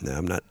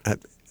 I'm not.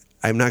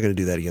 I'm not going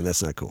to do that again.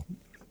 That's not cool.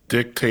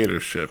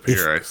 Dictatorship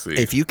here, I see.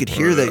 If you could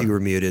hear that you were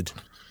muted,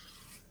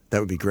 that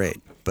would be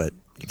great, but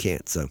you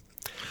can't. So,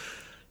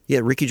 yeah,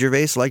 Ricky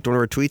Gervais liked one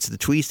of our tweets.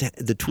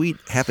 The tweet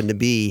happened to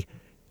be.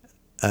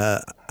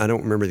 I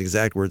don't remember the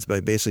exact words, but I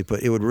basically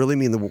put, it would really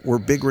mean we're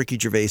big Ricky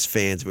Gervais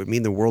fans. It would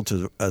mean the world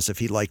to us if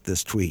he liked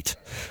this tweet.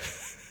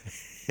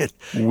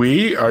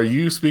 Are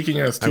you speaking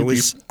as two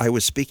people? I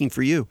was speaking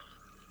for you.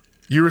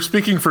 You were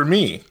speaking for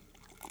me.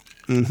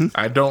 Mm-hmm.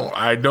 I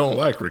don't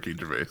like Ricky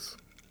Gervais.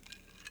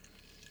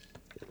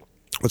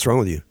 What's wrong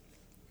with you?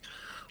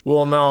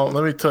 Well, now,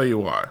 let me tell you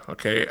why,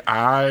 okay?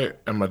 I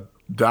am a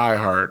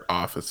diehard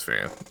Office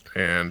fan.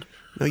 And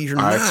no, you're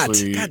not.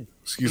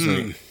 Excuse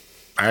me.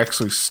 I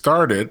actually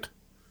started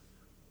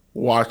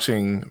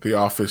watching The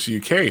Office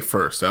UK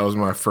first. That was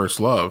my first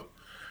love.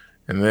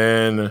 And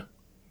then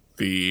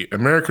the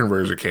American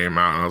version came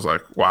out, and I was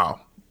like,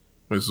 wow,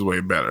 this is way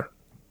better.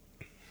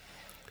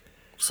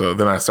 So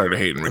then I started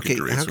hating Ricky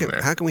Gervais from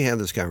there. How can we have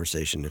this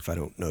conversation if I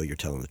don't know you're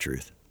telling the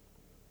truth?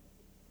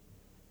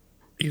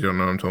 You don't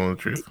know I'm telling the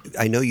truth?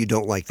 I know you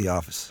don't like The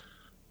Office.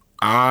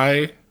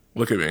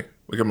 Look at me.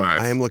 Look at my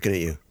eyes. I am looking at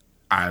you.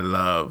 I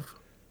love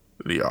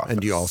The Office.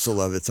 And do you also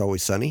love It's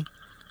Always Sunny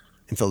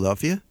in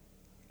Philadelphia?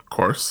 Of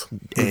course.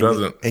 Who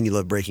doesn't? And you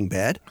love Breaking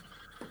Bad?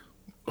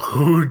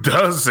 Who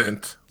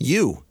doesn't?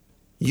 You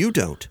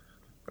don't.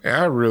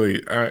 Yeah,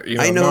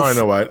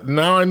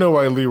 now I know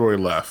why Leroy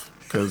left,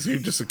 because you're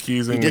just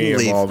accusing me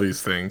of all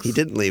these things. He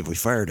didn't leave. We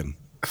fired him.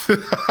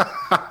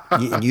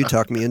 You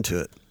talked me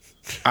into it.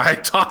 I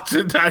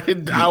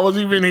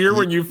wasn't even here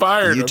when you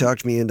fired him. You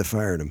talked me into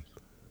firing him.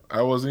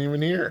 I wasn't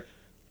even here.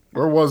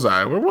 Where was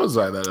I?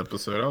 That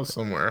episode? I was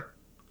somewhere.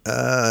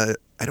 I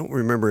don't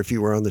remember if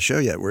you were on the show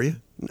yet. Were you?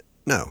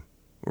 No.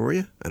 Were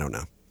you? I don't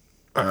know.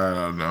 I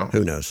don't know.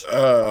 Who knows?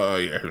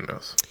 Yeah, who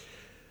knows?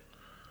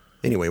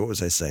 Anyway, what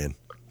was I saying?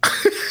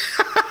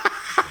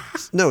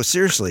 No,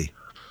 seriously.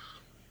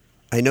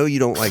 I know you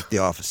don't like The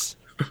Office.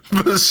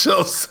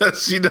 Michelle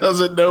says she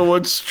doesn't know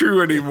what's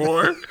true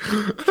anymore.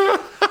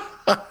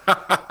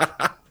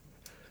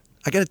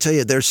 I got to tell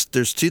you, there's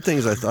two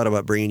things I thought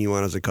about bringing you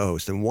on as a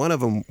co-host, and one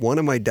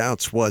of my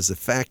doubts was the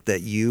fact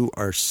that you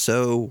are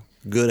so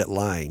good at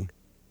lying.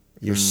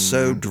 You're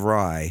so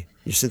dry.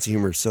 Your sense of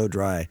humor is so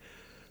dry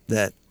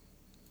that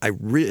I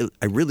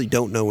really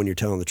don't know when you're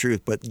telling the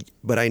truth.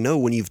 But I know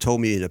when you've told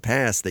me in the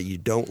past that you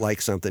don't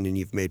like something and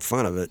you've made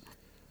fun of it,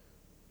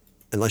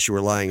 unless you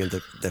were lying in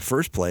the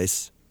first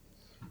place.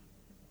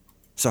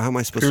 So how am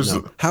I supposed to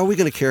know? How are we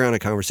going to carry on a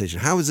conversation?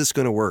 How is this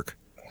going to work?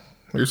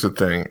 Here's the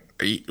thing.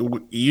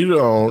 You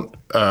don't,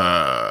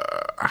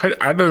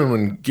 I don't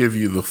even give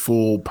you the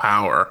full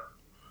power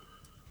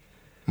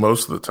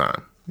most of the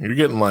time. You're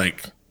getting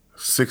like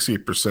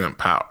 60%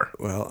 power.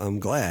 Well, I'm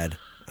glad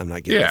I'm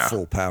not getting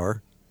full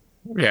power.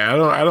 Yeah,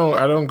 I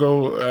don't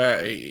go,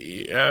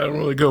 I don't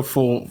really go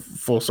full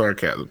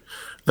sarcasm.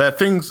 Bad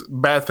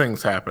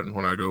things happen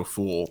when I go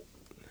full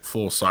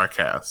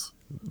sarcasm.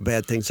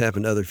 Bad things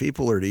happen to other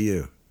people or to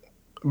you?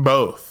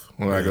 Both.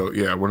 When I go,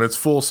 when it's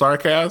full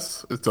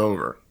sarcasm, it's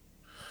over.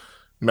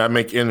 I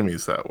make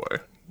enemies that way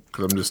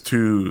because I'm just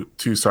too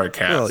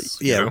sarcastic. Well,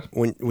 yeah.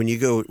 When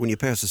you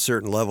pass a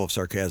certain level of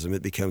sarcasm,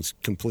 it becomes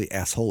complete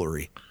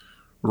assholery.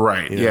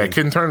 Right. Yeah, it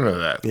can turn into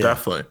that. Yeah.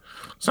 Definitely.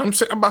 So I'm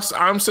sitting about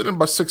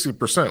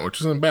 60%,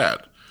 which isn't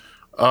bad.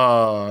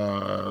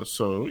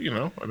 So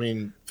I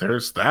mean,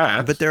 there's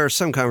that. But there are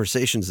some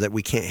conversations that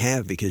we can't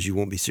have because you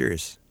won't be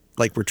serious.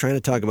 Like we're trying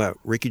to talk about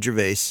Ricky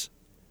Gervais,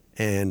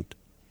 and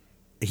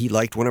he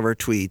liked one of our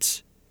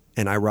tweets,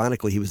 and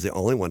ironically, he was the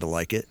only one to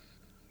like it.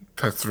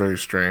 That's very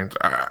strange.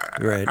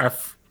 Right.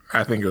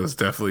 I think it was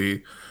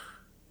definitely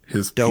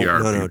his PR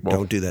people. No,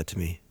 don't do that to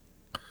me.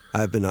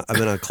 I've been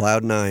on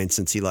cloud 9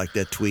 since he liked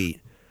that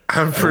tweet.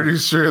 I'm pretty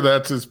sure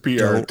that's his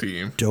PR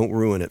team. Don't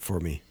ruin it for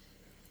me.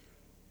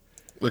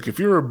 Look, if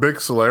you're a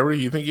big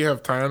celebrity, you think you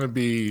have time to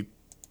be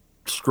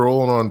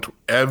scrolling on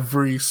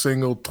every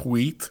single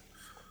tweet?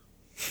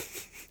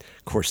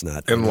 Of course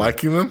not. And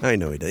liking them? I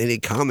know he does. And he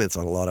comments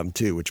on a lot of them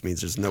too, which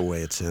means there's no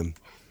way it's him.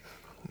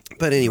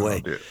 But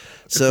anyway,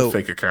 it's a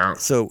fake account.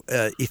 So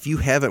if you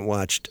haven't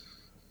watched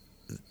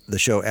the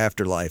show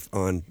Afterlife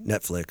on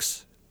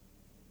Netflix,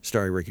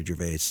 starring Ricky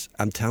Gervais,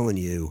 I'm telling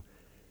you,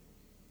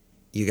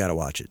 you got to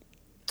watch it.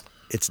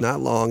 It's not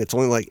long. It's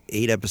only like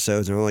 8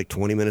 episodes. They're only like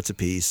 20 minutes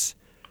apiece.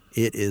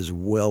 It is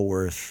well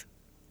worth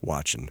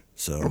watching.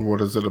 So, and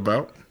what is it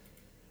about?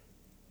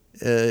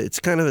 It's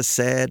kind of a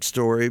sad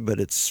story, but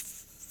it's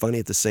funny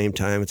at the same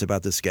time. It's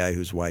about this guy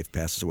whose wife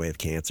passes away of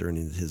cancer, and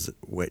his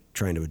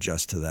trying to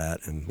adjust to that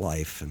and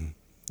life, and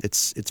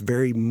it's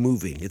very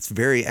moving. It's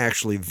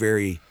actually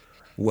very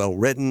well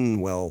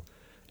written, well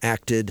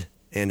acted,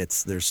 and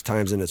there's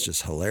times and it's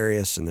just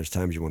hilarious, and there's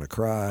times you want to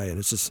cry, and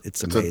it's amazing.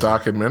 It's a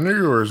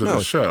documentary or is it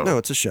a show? No,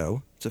 it's a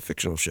show. It's a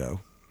fictional show.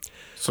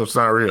 So it's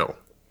not real.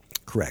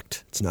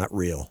 Correct. It's not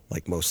real,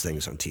 like most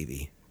things on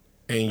TV.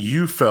 And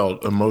you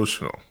felt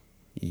emotional.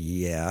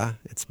 Yeah,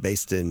 it's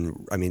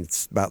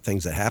it's about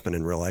things that happen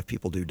in real life.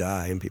 People do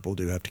die, and people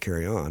do have to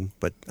carry on.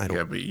 But I don't.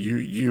 Yeah, but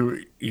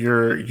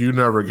you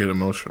never get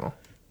emotional.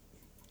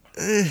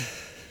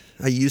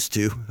 I used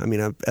to. I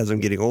mean, as I'm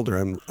getting older,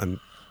 I'm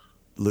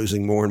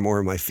losing more and more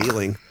of my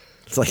feeling.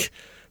 It's like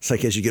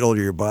as you get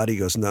older, your body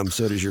goes numb.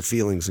 So does your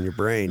feelings and your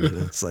brain.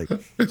 It's like.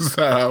 Is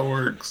that how it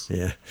works?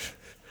 Yeah.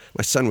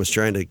 My son was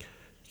trying to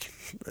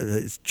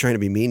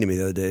be mean to me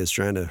the other day. He was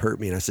trying to hurt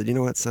me, and I said, "You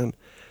know what, son?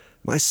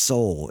 My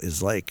soul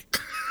is like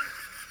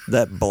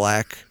that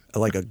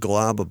like a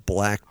glob of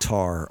black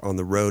tar on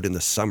the road in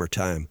the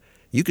summertime.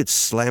 You could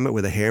slam it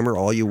with a hammer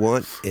all you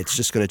want. It's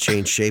just going to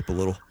change shape a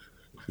little.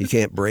 You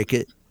can't break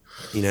it.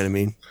 You know what I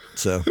mean?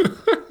 So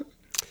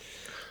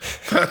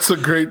that's a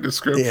great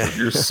description. Yeah.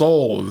 Your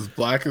soul is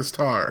black as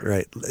tar.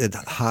 Right. It's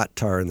hot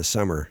tar in the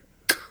summer.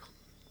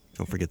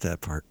 Don't forget that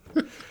part.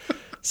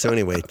 So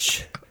anyway,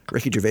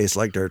 Ricky Gervais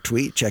liked our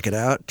tweet. Check it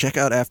out. Check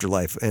out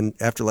Afterlife. And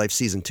Afterlife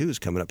Season 2 is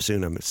coming up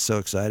soon. I'm so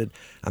excited.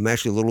 I'm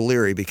actually a little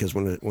leery because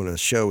when a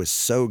show is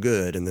so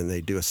good and then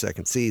they do a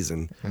second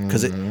season,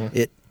 because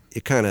it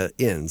kind of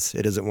ends.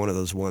 It isn't one of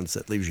those ones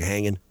that leaves you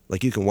hanging.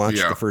 Like you can watch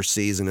the first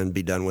season and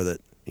be done with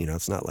it.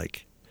 It's not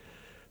like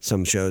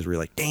some shows where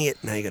you're like, dang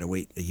it, now you got to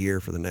wait a year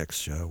for the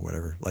next show,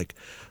 whatever. Like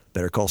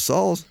Better Call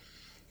Saul,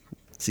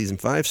 Season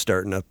 5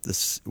 starting up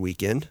this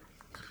weekend.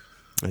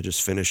 I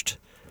just finished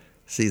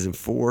Season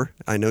 4.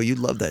 I know you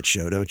love that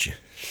show, don't you?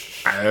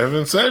 I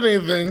haven't said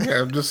anything.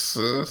 I'm just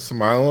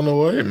smiling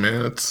away,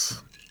 man.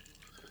 It's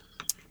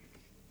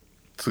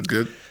a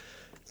good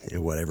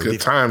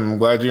time. I'm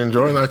glad you're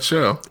enjoying that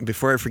show.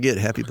 Before I forget,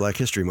 Happy Black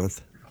History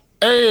Month.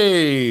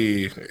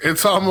 Hey,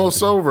 it's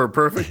almost over.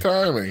 Perfect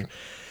timing.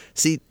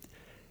 See,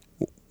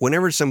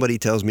 whenever somebody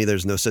tells me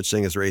there's no such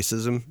thing as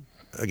racism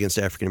against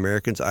African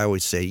Americans, I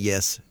always say,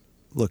 yes,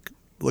 look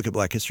at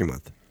Black History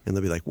Month. And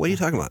they'll be like, what are you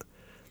talking about?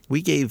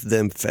 We gave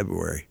them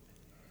February.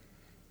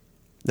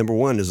 Number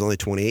one, there's only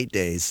 28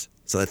 days.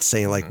 So that's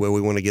saying like, well,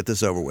 we want to get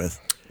this over with.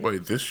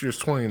 Wait, this year's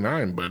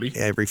 29, buddy.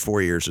 Every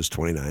 4 years is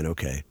 29.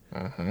 Okay.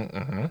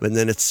 And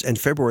then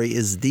February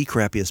is the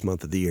crappiest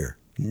month of the year.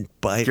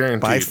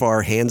 By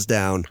far, hands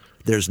down,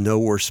 there's no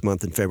worse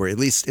month than February, at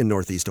least in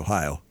Northeast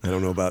Ohio. I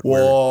don't know about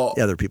Well,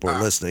 where other people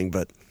are listening,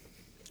 but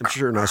I'm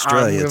sure in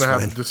Australia I'm it's going to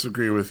fine. have to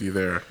disagree with you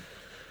there.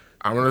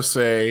 I'm going to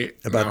say,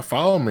 now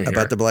follow me here.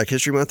 About the Black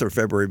History Month or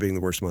February being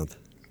the worst month?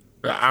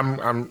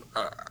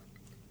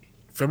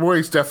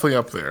 February's definitely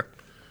up there.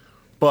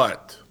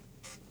 But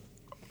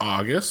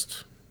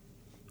August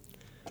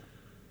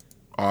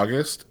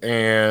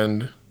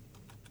and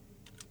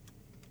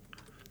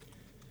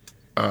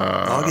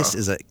August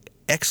is an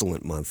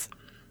excellent month.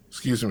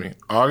 Excuse me.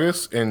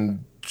 August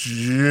and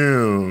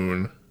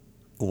June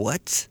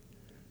What?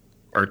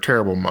 are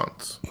terrible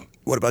months.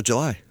 What about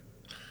July?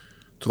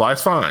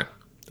 July's fine.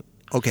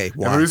 Okay, And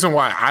why? the reason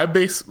why I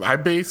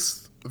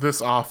base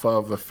this off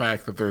of the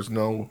fact that there's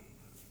no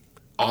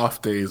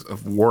off days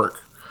of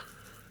work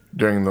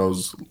during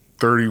those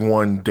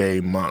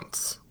 31-day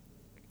months.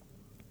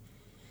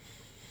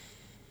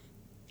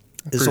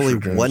 There's only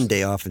one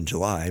day off in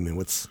July. I mean,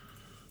 what's...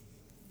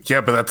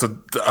 Yeah, but that's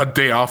a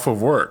day off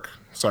of work.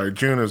 Sorry,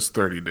 June is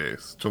 30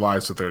 days. July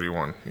is the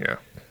 31. Yeah.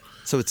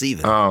 So it's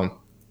even.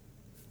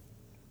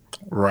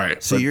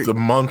 Right. So but the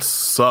months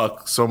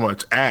suck so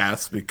much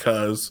ass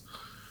because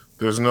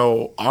there's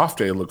no off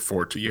day to look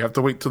forward to. You have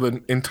to wait till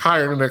the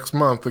entire next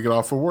month to get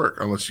off of work,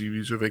 unless you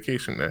use your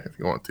vacation day if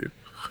you want to.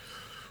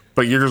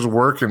 But you're just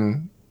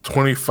working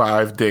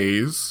 25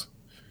 days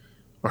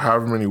or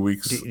however many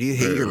weeks. Do you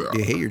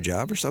hate your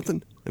job or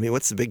something? I mean,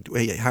 what's the big...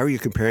 How are you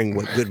comparing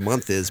what good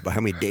month is by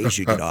how many days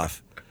you get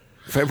off?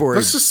 February...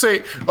 Let's just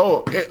say...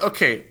 Oh,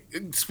 okay.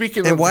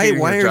 Speaking and of why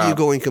hating are your job, you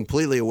going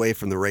completely away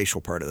from the racial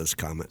part of this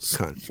comment?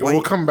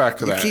 We'll come back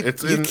to that.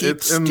 It's in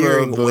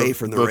steering away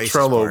from the racist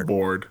Trello part.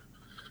 board.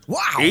 Wow.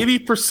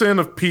 80%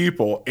 of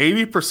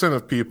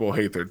people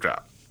hate their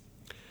job.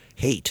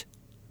 Hate.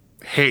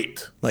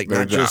 Like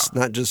their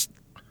not just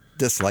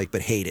dislike,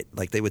 but hate it.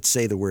 Like they would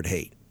say the word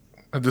hate.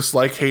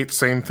 Dislike, hate,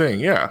 same thing.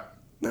 Yeah.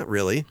 Not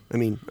really. I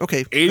mean,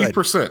 okay.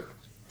 80%.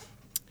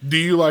 Do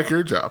you like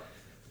your job?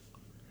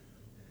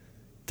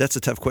 That's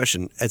a tough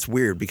question. It's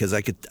weird because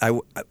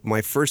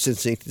my first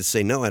instinct is to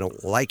say no, I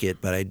don't like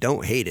it, but I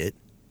don't hate it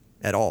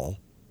at all.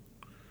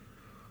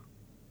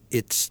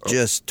 It's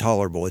just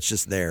tolerable. It's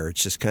just there.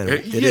 It's just kind of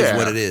it is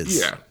what it is.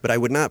 Yeah. But I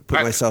would not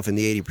put myself in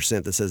the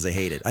 80% that says they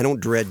hate it. I don't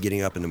dread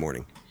getting up in the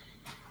morning.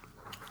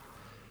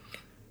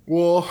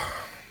 Well,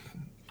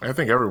 I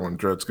think everyone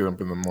dreads getting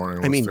up in the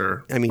morning unless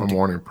they're a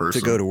morning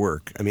person. To go to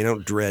work. I mean, I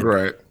don't dread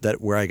Right.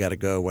 that where I got to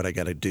go, what I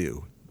got to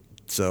do.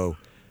 So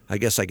I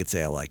guess I could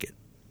say I like it.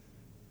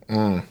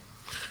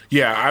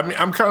 Yeah, I mean,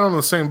 I'm kind of on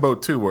the same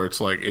boat too, where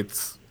it's like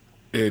it's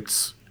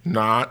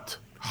not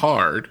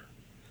hard.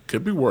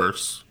 Could be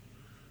worse,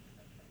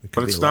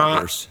 but it's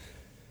not. Worse.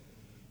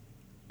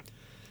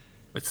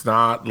 It's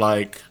not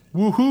like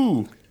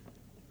woohoo,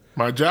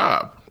 my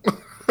job.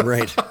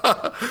 Right.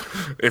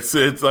 It's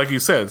like you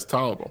said, it's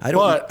tolerable. I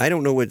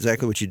don't know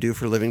exactly what you do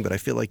for a living, but I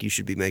feel like you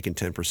should be making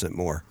 10%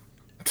 more.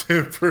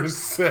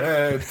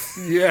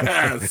 10%,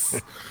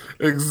 yes,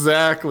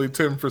 exactly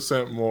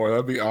 10% more.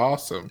 That'd be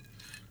awesome.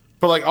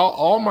 But like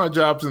all my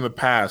jobs in the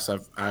past,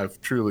 I've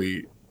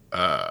truly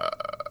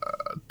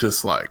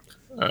disliked.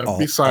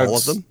 Besides all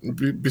of them?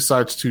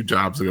 Besides 2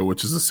 jobs ago,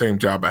 which is the same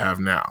job I have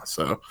now.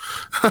 So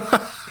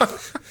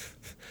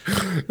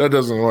that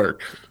doesn't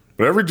work.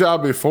 But every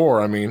job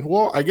before, I mean,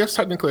 well, I guess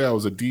technically I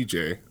was a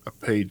DJ, a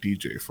paid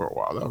DJ for a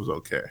while. That was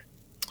okay.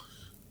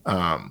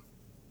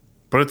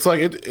 But it's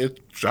like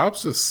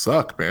jobs just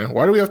suck, man.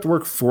 Why do we have to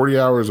work 40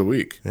 hours a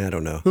week? I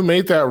don't know. Who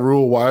made that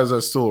rule? Why is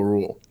that still a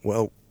rule?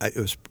 Well,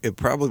 it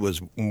probably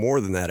was more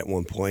than that at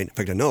one point. In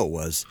fact, I know it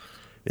was.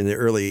 In the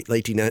late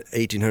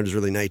 1800s,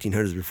 early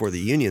 1900s, before the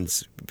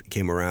unions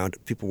came around,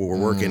 people were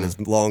working as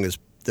long as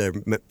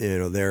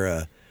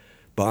their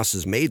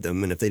bosses made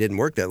them, and if they didn't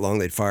work that long,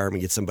 they'd fire them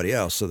and get somebody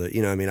else. So that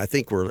I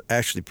think we're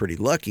actually pretty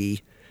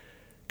lucky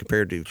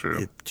compared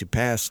to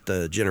past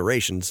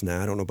generations.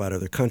 Now, I don't know about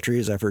other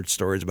countries. I've heard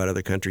stories about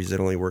other countries that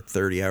only work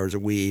 30 hours a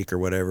week or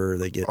whatever.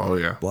 They get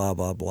blah,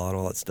 blah, blah, and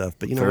all that stuff.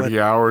 But 30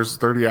 hours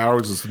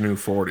is the new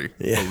 40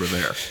 over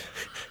there.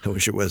 I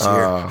wish it was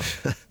here.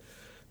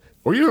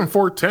 Or even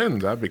 410,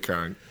 that'd be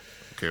kind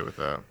of okay with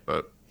that.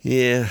 But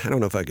yeah, I don't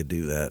know if I could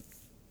do that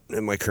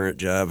in my current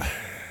job.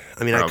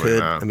 I mean, probably I could.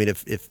 not. I mean,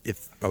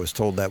 if I was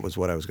told that was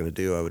what I was going to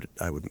do,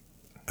 I would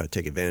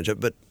take advantage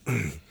of it.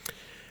 But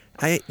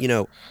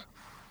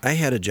I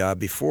had a job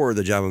before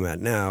the job I'm at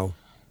now.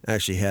 I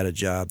actually had a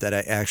job that I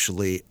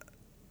actually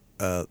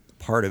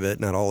part of it,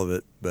 not all of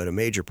it, but a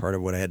major part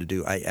of what I had to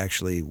do, I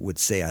actually would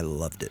say I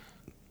loved it.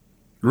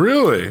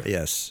 Really?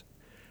 Yes.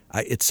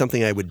 It's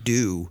something I would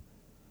do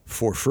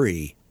for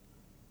free.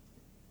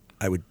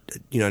 I would,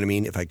 you know what I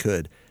mean, if I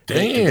could.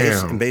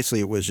 Damn. And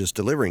basically it was just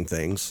delivering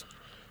things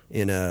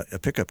in a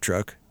pickup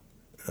truck.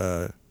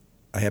 I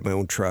had my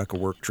own truck, a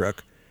work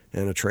truck,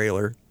 and a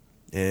trailer.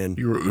 And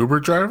you were an Uber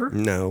driver?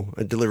 No,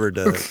 I delivered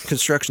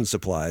construction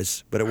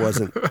supplies, but it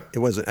wasn't.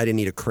 I didn't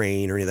need a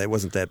crane or any of that. It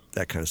wasn't that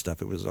kind of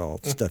stuff. It was all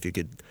stuff you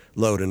could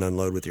load and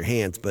unload with your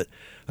hands. But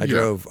I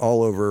drove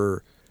all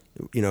over,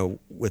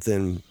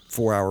 within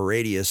 4-hour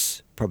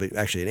radius, probably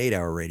actually an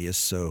 8-hour radius.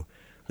 So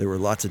There were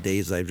lots of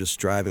days I was just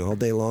driving all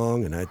day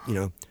long, and I,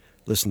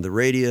 listen to the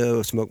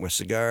radio, smoke my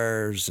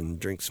cigars, and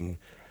drink some,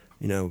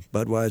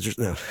 Budweiser.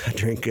 No, I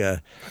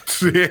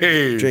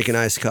drink an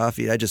iced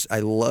coffee. I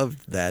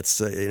loved that.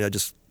 So,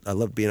 I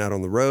loved being out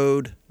on the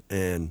road,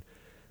 and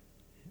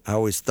I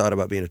always thought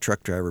about being a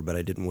truck driver, but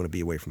I didn't want to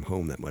be away from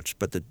home that much.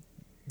 But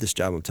this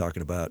job I'm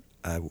talking about,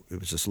 it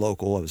was just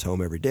local. I was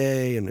home every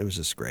day, and it was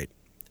just great.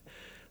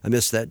 I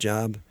missed that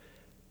job.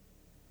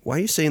 Why are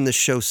you saying this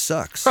show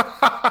sucks?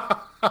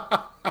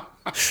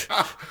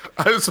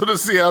 I just want to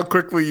see how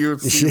quickly you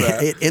would see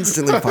that. It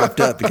instantly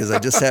popped up because I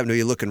just happened to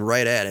be looking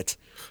right at it.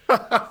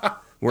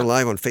 We're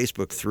live on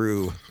Facebook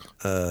through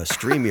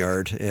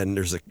StreamYard, and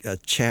there's a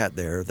chat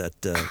there that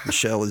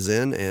Michelle is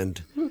in,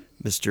 and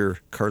Mr.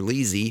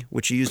 Carleeezy,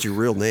 which you used your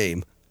real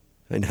name.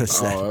 I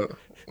noticed that.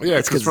 Yeah,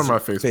 it's from my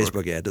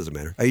Facebook. Yeah, it doesn't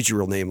matter. I used your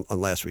real name on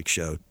last week's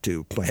show,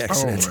 too, by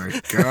accident. Oh,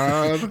 my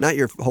God. Not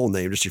your whole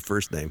name, just your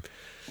first name.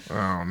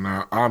 Oh,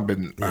 no.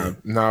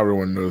 Now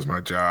everyone knows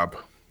my job.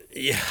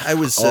 Yeah, I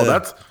was...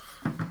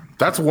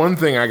 that's one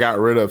thing I got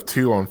rid of,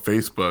 too, on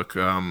Facebook.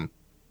 And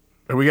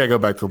we got to go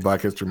back to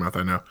Black History Month,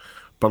 I know.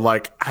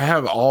 But, I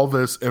have all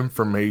this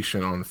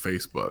information on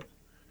Facebook.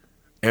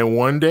 And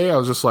one day I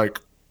was just like,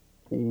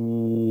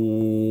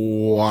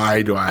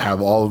 why do I have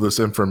all of this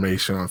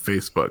information on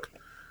Facebook?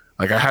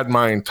 I had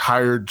my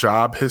entire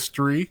job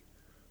history,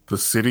 the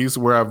cities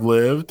where I've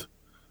lived,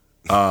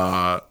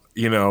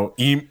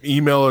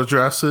 email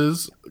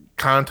addresses,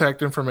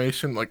 contact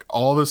information,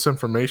 all this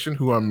information,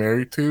 who I'm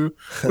married to,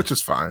 which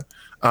is fine.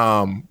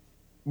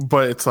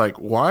 But it's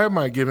why am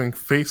I giving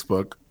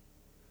Facebook?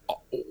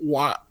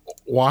 Why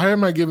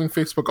am I giving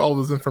Facebook all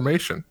this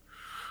information?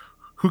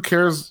 Who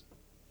cares?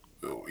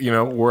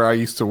 Where I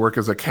used to work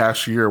as a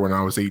cashier when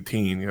I was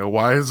 18.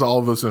 Why is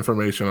all this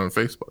information on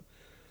Facebook?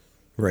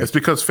 Right. It's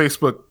because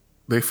Facebook,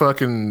 they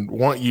fucking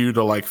want you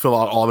to fill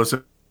out all this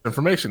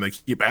information. They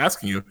keep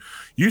asking you.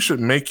 You should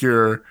make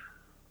your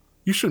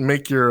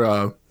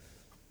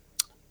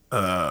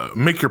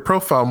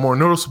profile more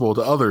noticeable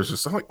to others.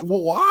 It's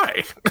well,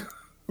 why?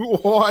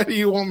 Why do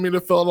you want me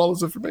to fill out all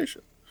this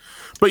information?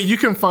 But you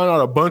can find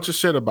out a bunch of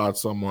shit about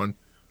someone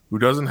who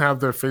doesn't have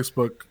their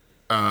Facebook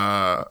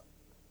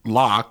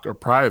locked or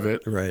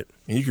private, right?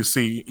 And you can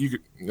see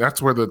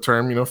that's where the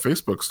term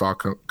Facebook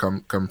stalk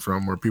come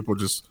from, where people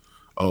just,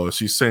 oh,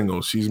 she's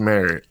single, she's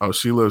married, oh,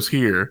 she lives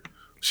here,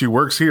 she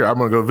works here, I'm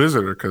gonna go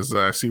visit her because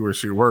I see where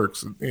she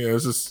works.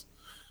 It's just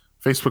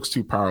Facebook's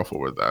too powerful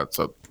with that.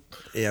 So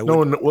no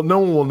one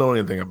will know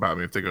anything about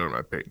me if they go to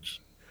my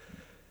page.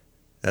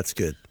 That's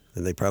good,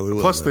 and they probably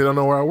will. Plus, they don't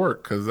know where I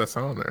work because that's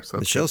not on there. So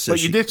Michelle says,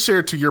 but you did share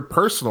it to your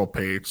personal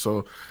page,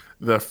 so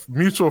the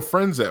mutual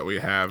friends that we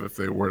have, if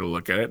they were to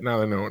look at it, now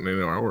they know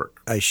our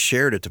work. I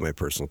shared it to my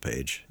personal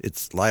page.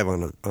 It's live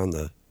on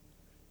the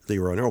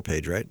Leroy and Earl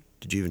page, right?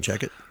 Did you even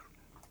check it?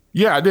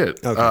 Yeah, I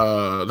did.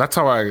 Okay. That's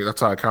how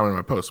I commented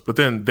my post. But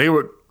then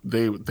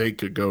they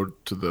could go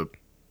to the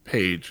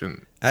page,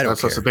 and I don't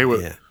care. So they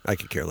would. Yeah, I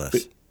could care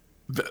less.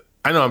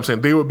 I know. I'm saying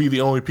they would be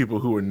the only people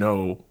who would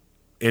know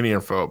any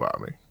info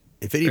about me.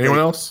 Anyone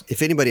else?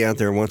 If anybody out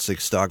there wants to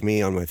stalk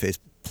me on my face,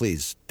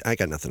 please. I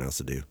got nothing else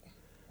to do.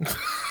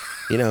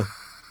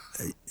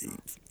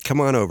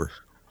 Come on over.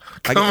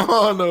 Come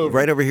on over.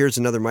 Right over here is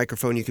another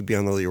microphone. You could be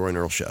on the Leroy and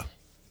Earl show.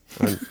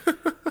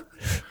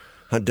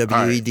 On WED,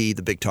 right.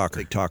 The Big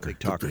Talker.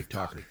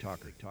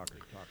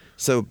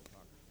 So,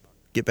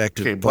 get back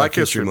to Black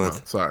History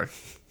Month. Sorry.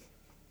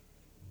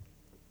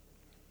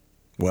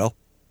 Well,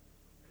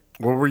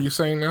 what were you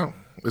saying now?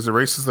 Is it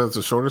racist that it's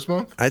the shortest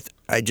month?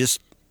 I just,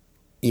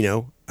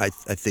 I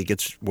think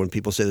it's when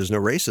people say there's no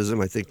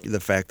racism. I think the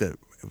fact that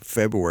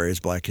February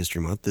is Black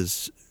History Month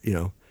is,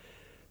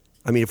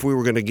 if we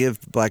were going to give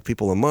black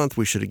people a month,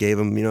 we should have gave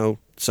them,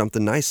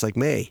 something nice like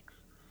May,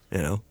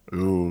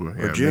 Ooh,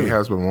 yeah, or June. May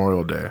has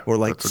Memorial Day. Or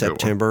like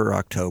September or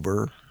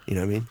October, you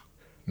know what I mean?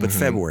 But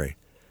February.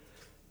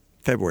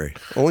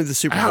 Only the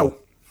Super Bowl.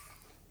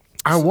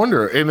 I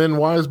wonder, and then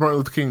why is Martin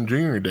Luther King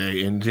Jr.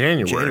 Day in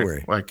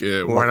January? Why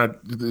not?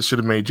 It should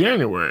have made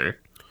January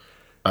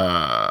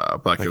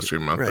Black History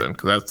Month then,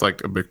 because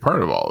that's a big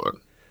part of all of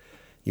it.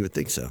 You would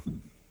think so.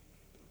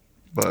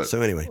 But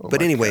so anyway,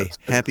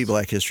 happy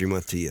Black History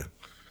Month to you.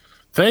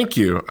 Thank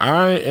you.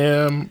 I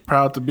am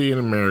proud to be an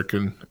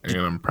American, and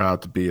I'm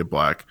proud to be a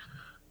Black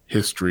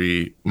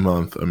History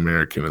Month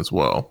American as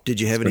well. Did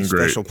you have any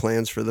special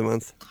plans for the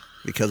month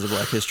because of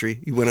Black History?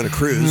 You went on a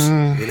cruise.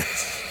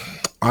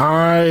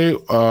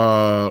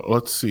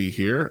 Let's see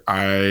here.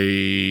 I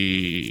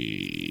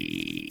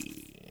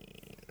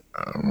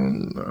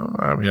don't know.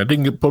 I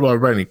didn't get pulled over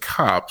by any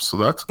cops, so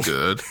that's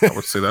good. I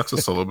would say that's a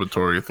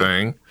celebratory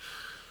thing,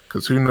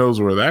 because who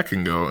knows where that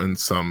can go in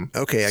some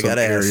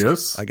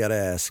areas. I gotta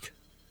ask.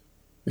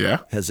 Yeah.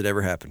 Has it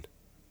ever happened?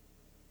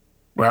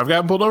 Where I've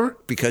gotten pulled over?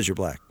 Because you're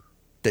black,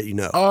 that you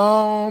know.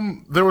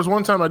 There was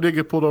one time I did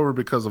get pulled over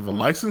because of a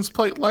license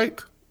plate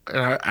light, and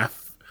I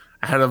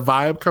had a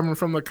vibe coming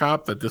from the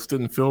cop that just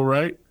didn't feel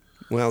right.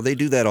 Well, they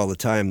do that all the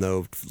time,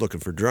 though, looking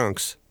for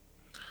drunks.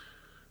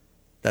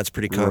 That's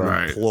pretty common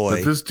Right. ploy.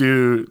 But this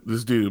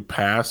dude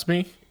passed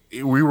me.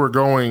 We were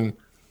going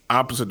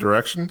opposite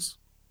directions,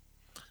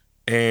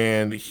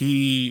 and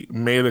he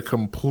made a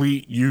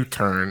complete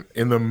U-turn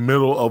in the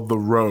middle of the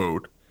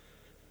road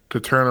to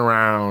turn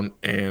around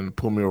and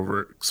pull me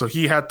over. So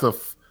he had to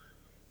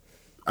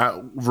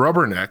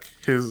rubberneck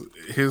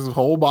his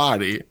whole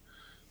body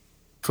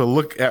to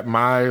look at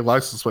my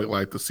license plate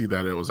light to see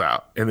that it was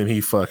out, and then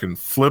he fucking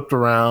flipped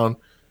around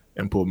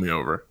and pulled me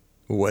over.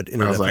 What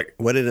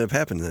ended up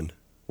happening then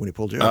when he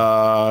pulled you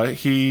over?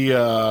 He's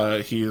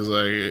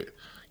like,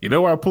 you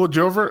know why I pulled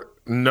you over?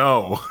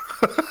 No.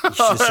 You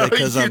should say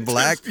because I'm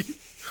black.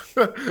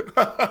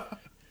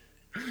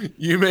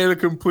 You made a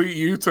complete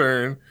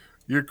U-turn.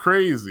 You're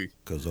crazy.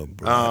 Because I'm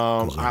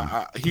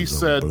black. He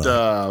said,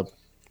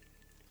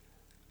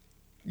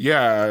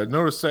 yeah, I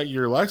noticed that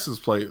your license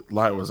plate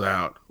light was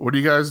out. What are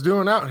you guys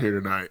doing out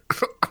here tonight?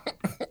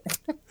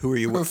 Who are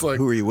you with?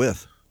 Who are you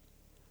with?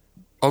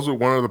 I was with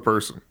one other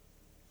person.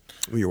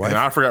 Your wife? And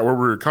I forgot where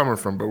we were coming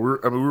from, but we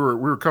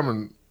were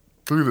coming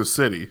through the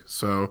city,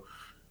 so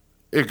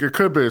it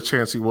could be a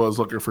chance he was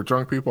looking for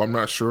drunk people. I'm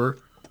not sure,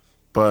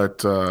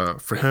 but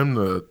for him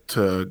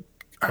to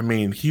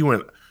he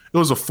went. It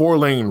was a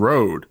 4-lane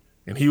road,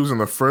 and he was in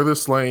the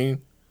furthest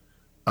lane,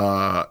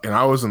 and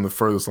I was in the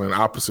furthest lane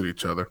opposite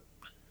each other.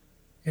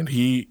 And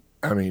he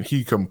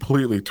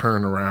completely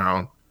turned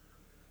around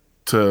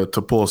to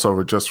pull us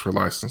over just for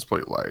license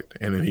plate light,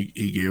 and then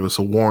he gave us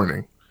a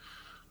warning.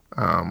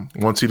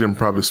 Once he didn't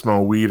probably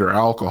smell weed or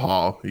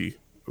alcohol, we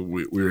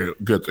were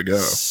good to go.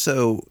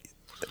 So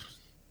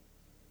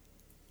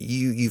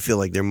you feel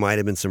like there might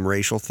have been some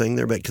racial thing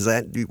there, but because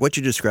what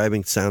you're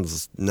describing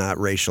sounds not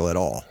racial at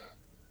all.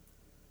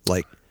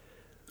 Like,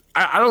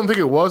 I don't think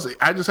it was.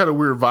 I just had a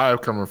weird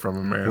vibe coming from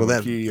him, man. Well,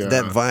 that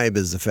vibe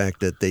is the fact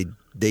that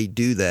they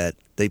do that.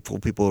 They pull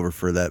people over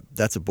for that.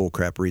 That's a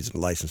bullcrap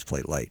reason. License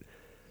plate light.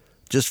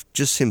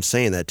 Just him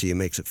saying that to you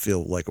makes it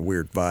feel like a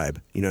weird vibe.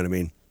 You know what I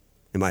mean?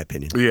 In my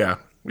opinion. Yeah.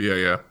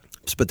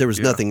 But there was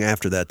nothing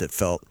after that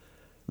felt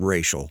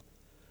racial.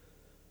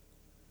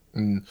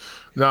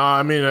 No,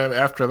 I mean,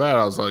 after that,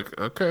 I was like,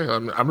 okay.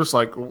 I'm just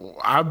like,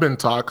 I've been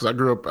taught, because I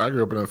grew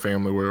up in a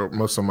family where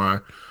most of my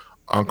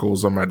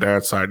uncles on my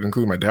dad's side,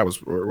 including my dad,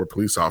 were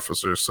police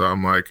officers. So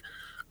I'm like,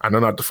 I know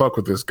not to fuck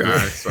with this guy.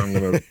 So I'm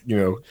gonna,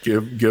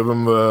 give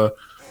him the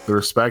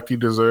respect he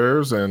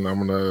deserves, and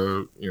I'm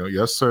gonna,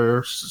 yes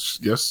sir,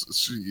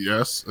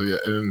 yes,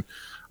 and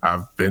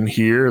I've been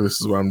here.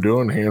 This is what I'm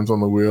doing. Hands on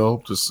the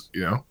wheel. Just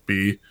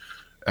be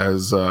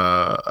as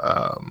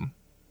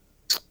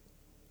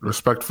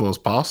respectful as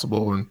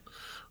possible, and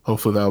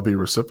hopefully that'll be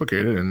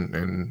reciprocated.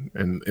 And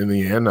in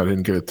the end, I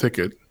didn't get a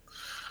ticket.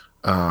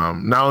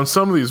 Now, in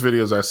some of these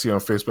videos I see on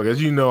Facebook,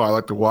 as you know, I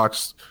like to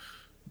watch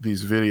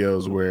these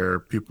videos where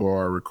people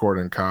are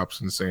recording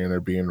cops and saying they're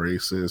being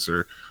racist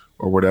or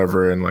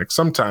whatever. And like,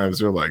 sometimes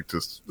they're like,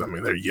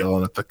 they're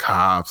yelling at the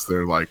cops.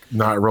 They're like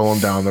not rolling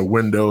down their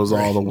windows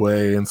all the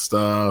way and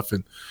stuff.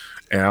 And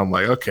I'm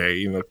like,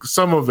 okay,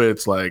 some of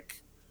it's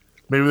like,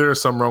 maybe there's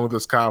something wrong with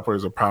this cop or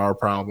there's a power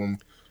problem,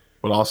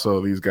 but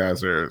also these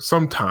guys are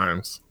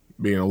sometimes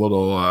being a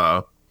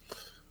little,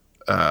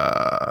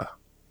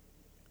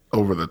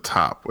 over the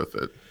top with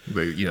it.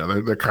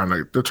 They're trying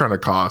to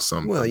cause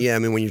something. Well, yeah, I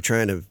mean, when you're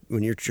trying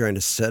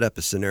to set up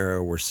a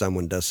scenario where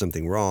someone does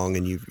something wrong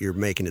and you're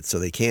making it so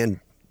they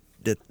can,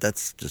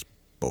 that's just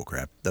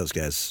bullcrap. Those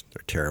guys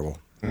are terrible.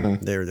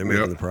 Mm-hmm. They're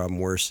making the problem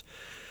worse.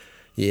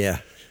 Yeah.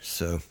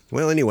 So,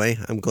 well, anyway,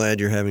 I'm glad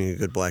you're having a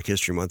good Black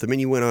History Month. I mean,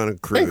 you went on a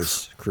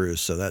cruise,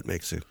 so that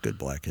makes a good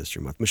Black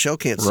History Month. Michelle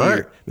can't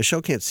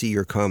see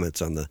your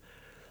comments on the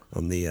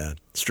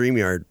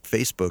StreamYard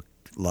Facebook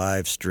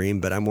live stream,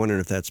 but I'm wondering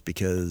if that's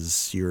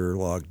because you're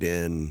logged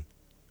in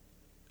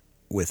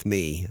with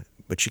me,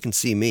 but you can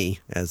see me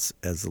as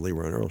the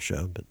Leroy and Earl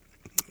Show. But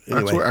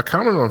anyway. That's what I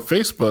commented on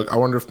Facebook. I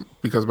wonder if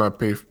because my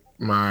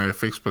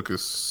Facebook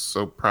is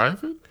so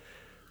private.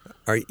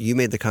 You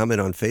made the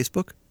comment on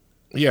Facebook?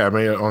 Yeah, I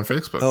made it on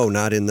Facebook. Oh,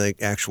 not in the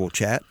actual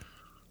chat?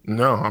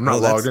 No, I'm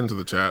not logged into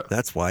the chat.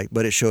 That's why,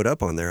 but it showed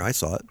up on there. I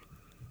saw it.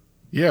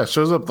 Yeah, it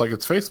shows up like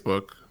it's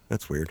Facebook.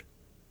 That's weird.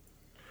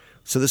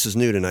 So this is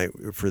new tonight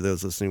for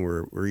those listening.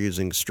 We're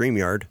using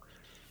StreamYard,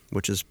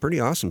 which is pretty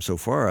awesome so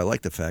far. I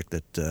like the fact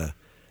that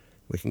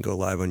we can go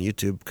live on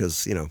YouTube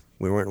because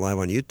we weren't live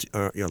on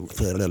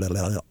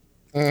YouTube.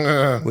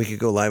 We could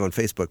go live on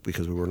Facebook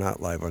because we were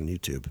not live on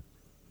YouTube.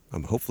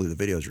 Hopefully the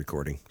video is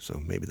recording, so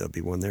maybe there'll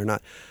be one there.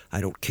 Not, I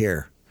don't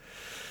care.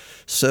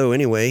 So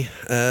anyway,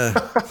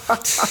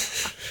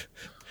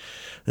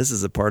 this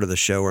is a part of the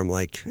show where I'm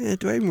like,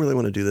 do I even really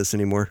want to do this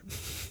anymore?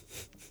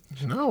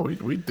 No,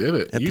 we did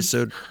it.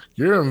 Episode.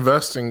 You're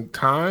investing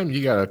time.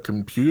 You got a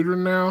computer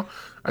now.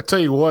 I tell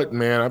you what,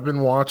 man, I've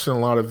been watching a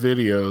lot of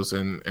videos,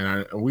 and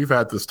we've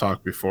had this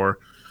talk before.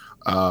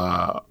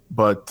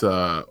 But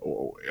I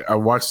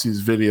watch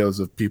these videos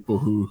of people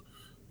who,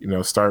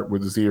 start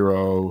with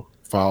 0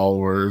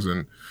 followers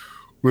and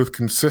with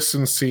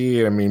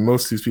consistency. I mean,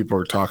 most of these people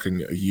are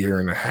talking a year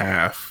and a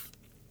half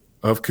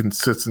of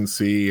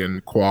consistency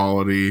and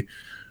quality.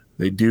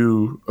 they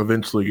do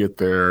eventually get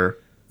their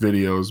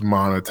videos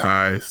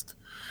monetized,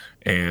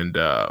 and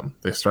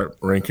they start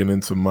ranking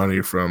in some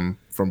money from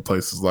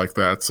places like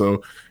that.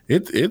 So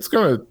it's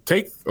gonna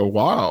take a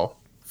while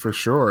for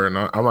sure. And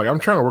I'm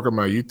trying to work on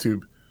my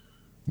YouTube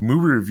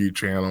movie review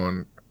channel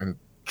and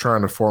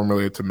trying to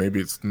formulate to maybe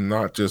it's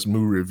not just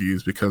movie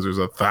reviews, because there's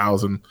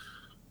 1,000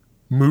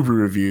 movie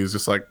reviews,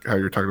 just like how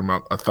you're talking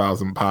about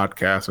 1,000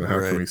 podcasts and how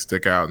can we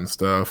stick out and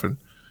stuff. And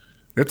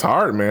it's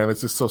hard, man.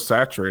 It's just so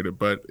saturated.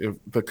 But if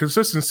the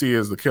consistency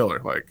is the killer,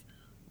 like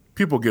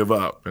people give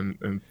up,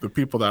 and the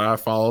people that I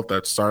followed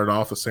that started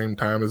off the same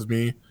time as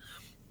me,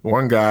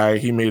 one guy,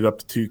 he made up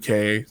to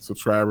 2K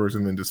subscribers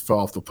and then just fell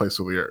off the face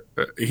of the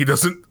earth. He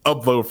doesn't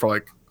upload for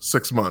like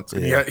 6 months.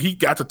 And he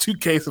got to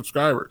 2K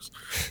subscribers,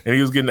 and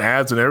he was getting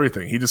ads and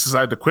everything. He just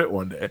decided to quit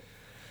one day.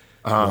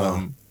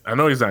 I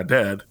know he's not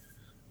dead.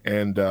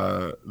 And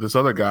this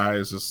other guy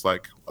is just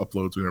like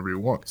uploads whenever he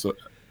wants. So,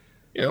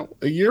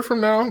 a year from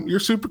now, your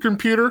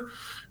supercomputer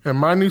and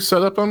my new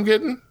setup I'm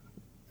getting,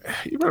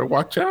 you better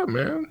watch out,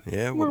 man.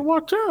 Yeah, you better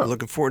watch out.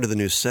 Looking forward to the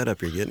new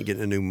setup you're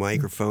getting a new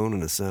microphone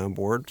and a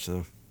soundboard.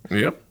 So,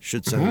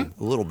 should sound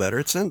a little better.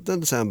 It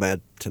doesn't sound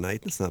bad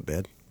tonight. It's not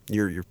bad.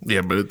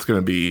 Yeah, but it's going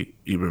to be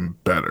even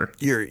better.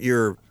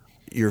 Your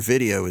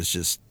video is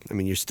just. I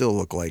mean, you still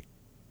look like.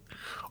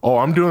 Oh,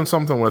 I'm doing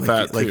something with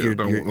that like too.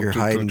 You're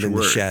hiding in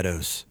the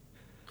shadows.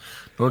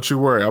 Don't you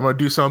worry. I'm going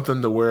to do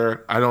something to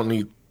where I don't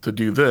need to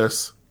do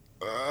this.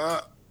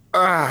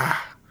 That's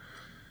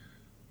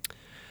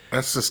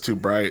just too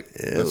bright.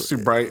 It's too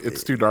bright.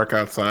 It's too dark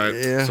outside.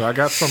 Yeah. So I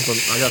got something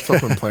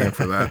planned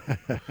for that.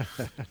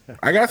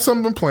 I got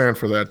something planned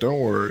for that. Don't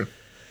worry.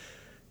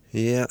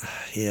 Yeah.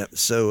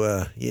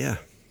 So yeah.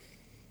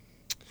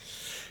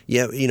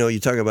 You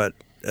talk about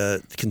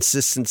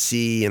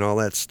consistency and all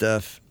that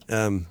stuff.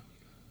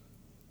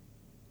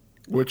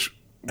 Which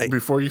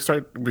before you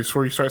start saying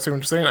what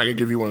you're saying, I can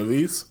give you one of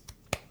these.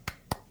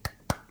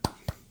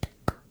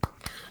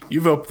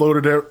 You've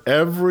uploaded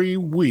every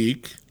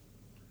week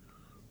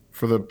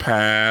for the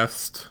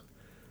past,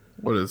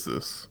 what is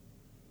this?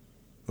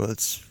 Well,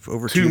 it's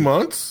over 2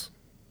 months.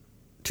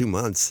 2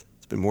 months.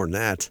 It's been more than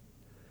that.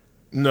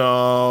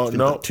 No.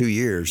 About 2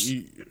 years.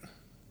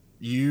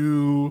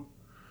 You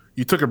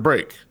took a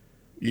break.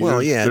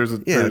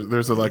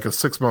 There's like a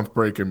 6 month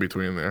break in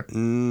between there.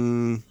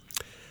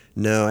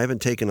 No, I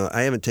haven't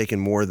taken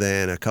more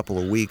than a couple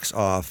of weeks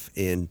off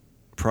in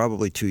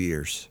probably 2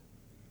 years.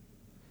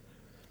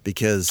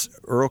 Because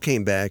Earl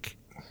came back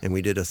and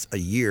we did a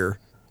year,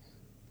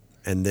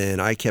 and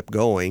then I kept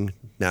going.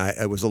 Now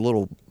I was a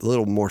little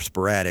more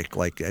sporadic.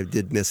 Like I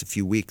did miss a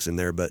few weeks in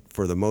there, but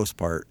for the most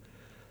part,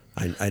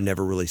 I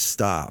never really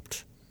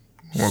stopped.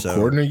 Well,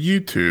 according to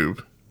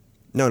YouTube,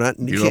 you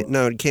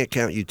can't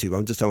count YouTube.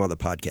 I'm just talking about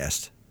the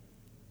podcast.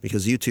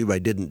 Because YouTube I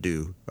didn't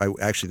do.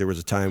 Actually, there was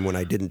a time when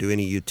I didn't do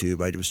any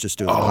YouTube. I was just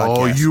doing the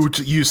podcast.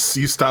 Oh, you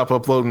stopped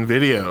uploading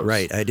videos.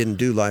 Right. I didn't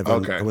do live.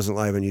 I wasn't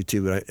live on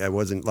YouTube. But I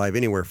wasn't live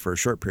anywhere for a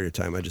short period of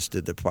time. I just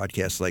did the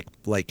podcast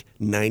like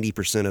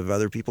 90% of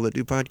other people that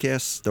do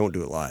podcasts don't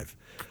do it live.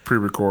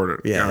 Pre-recorded.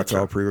 Yeah, It's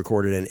all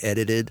pre-recorded and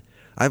edited.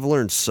 I've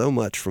learned so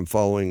much from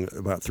following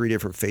about 3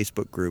 different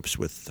Facebook groups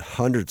with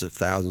hundreds of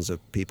thousands of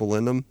people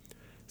in them.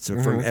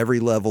 So from every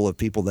level of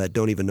people that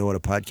don't even know what a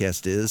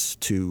podcast is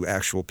to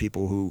actual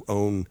people who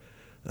own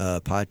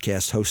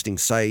podcast hosting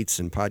sites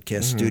and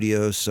podcast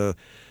studios. So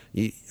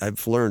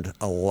I've learned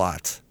a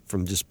lot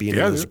from just being in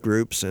those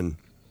groups. And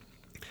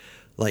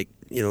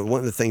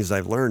one of the things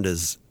I've learned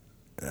is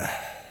I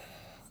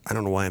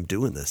don't know why I'm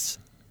doing this.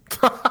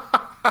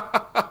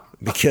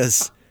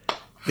 because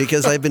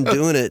I've been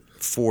doing it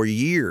for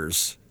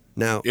years.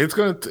 Now it's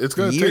gonna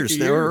years.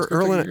 Take a now, year.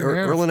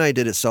 Earl and I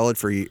did it solid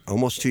for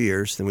almost 2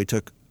 years. Then we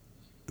took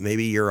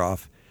maybe a year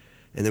off,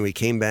 and then we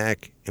came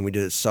back and we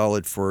did it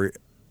solid for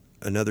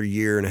another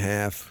year and a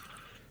half.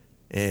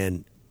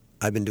 And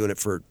I've been doing it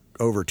for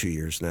over 2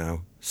 years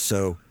now.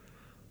 So,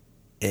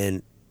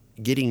 and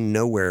getting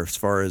nowhere as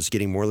far as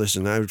getting more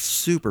listeners. I would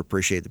super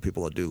appreciate the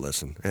people that do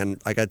listen. And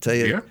I got to tell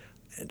you,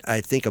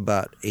 I think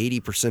about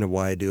 80% of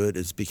why I do it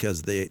is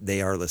because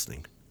they are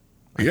listening.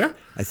 Yeah,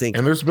 I think,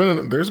 and there's been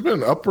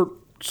an upward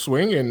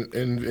swing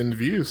in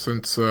views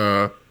since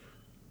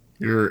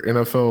your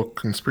NFL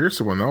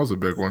conspiracy one. That was a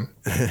big one.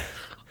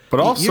 But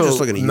also,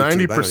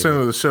 90%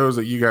 of the shows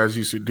that you guys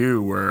used to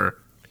do were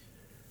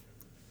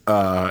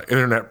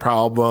internet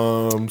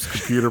problems,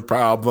 computer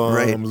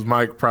problems,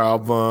 mic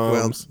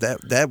problems. Well,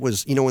 that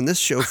was when this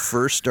show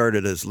first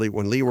started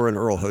when Leroy and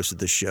Earl hosted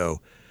the show.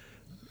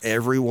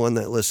 Everyone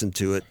that listened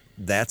to it,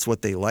 that's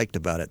what they liked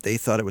about it. They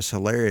thought it was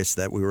hilarious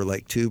that we were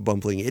like two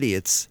bumbling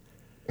idiots,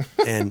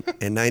 and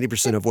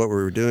 90% of what we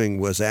were doing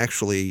was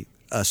actually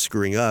us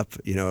screwing up.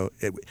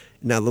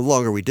 Now the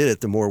longer we did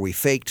it, the more we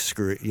faked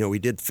screw. We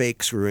did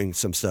fake screwing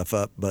some stuff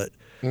up, but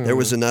there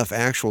was enough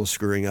actual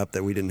screwing up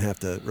that we didn't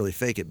have to really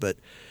fake it. But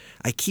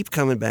I keep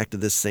coming back to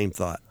this same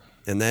thought,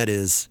 and that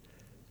is,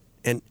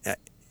 and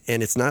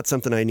it's not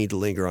something I need to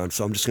linger on.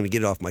 So I'm just going to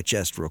get it off my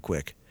chest real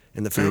quick.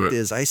 And the fact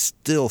is, I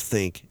still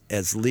think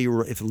if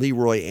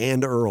Leroy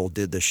and Earl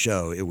did the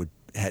show, it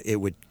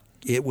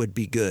would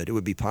be good. It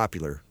would be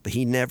popular. But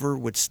he never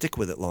would stick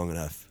with it long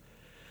enough.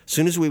 As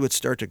soon as we would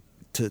start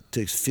to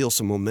feel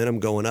some momentum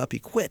going up, he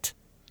quit.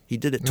 He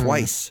did it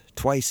twice.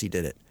 Twice he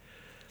did it.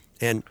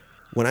 And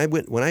when I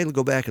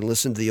go back and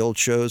listen to the old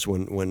shows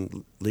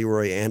when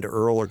Leroy and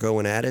Earl are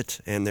going at it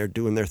and they're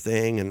doing their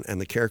thing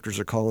and the characters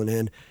are calling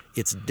in,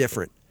 it's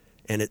different.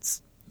 And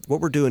it's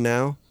what we're doing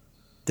now.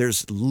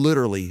 There's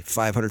literally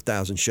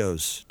 500,000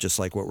 shows just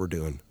like what we're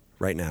doing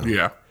right now.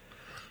 Yeah.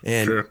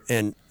 And sure.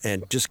 and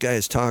just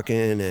guys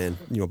talking and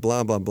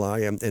blah blah blah.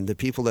 And the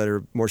people that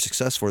are more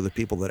successful are the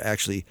people that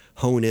actually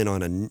hone in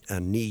on a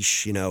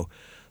niche.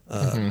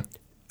 I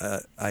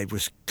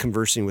was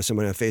conversing with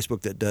somebody on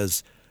Facebook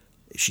that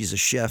she's a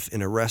chef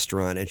in a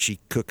restaurant and she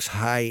cooks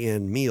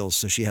high-end meals.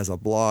 So she has a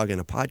blog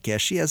and a podcast.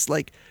 She has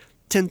like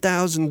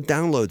 10,000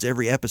 downloads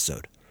every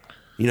episode.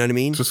 You know what I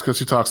mean? Just because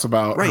she talks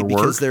about her work.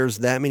 Because there's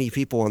that many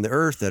people on the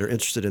earth that are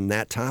interested in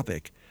that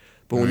topic.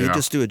 But when you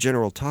just do a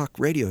general talk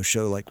radio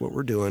show like what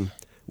we're doing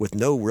with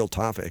no real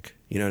topic,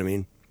 you know what I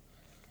mean?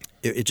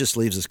 It just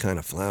leaves us kind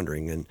of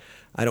floundering. And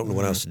I don't know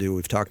what else to do.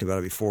 We've talked about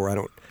it before. I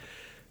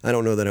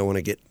don't know that I want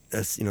to get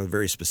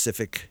very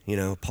specific.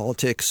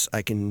 Politics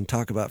I can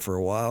talk about for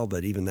a while,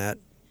 but even that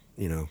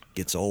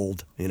gets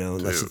old.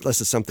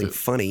 Unless it's something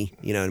funny.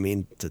 You know what I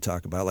mean, to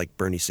talk about like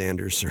Bernie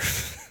Sanders or.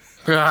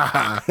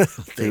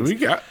 Dude, we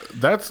got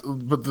but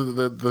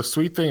the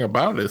sweet thing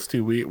about it is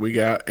too, we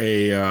got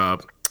a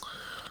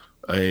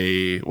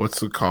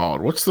what's it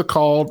called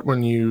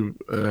when you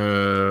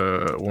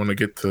want to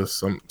get to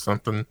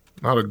something,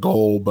 not a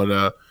goal but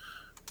a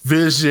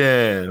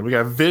vision. We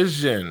got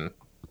vision.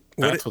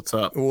 That's what's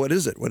up. What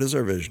is it? What is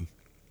our vision?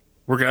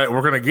 We're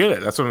gonna get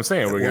it. That's what I'm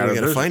saying. We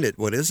gotta find it.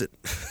 What is it?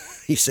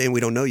 He's saying we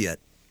don't know yet.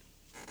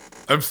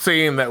 I'm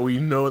saying that we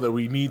know that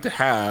we need to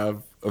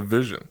have a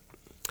vision.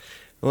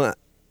 Well,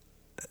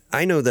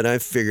 I know that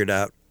I've figured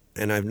out,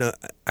 and I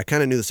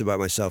kind of knew this about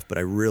myself, but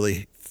I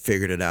really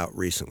figured it out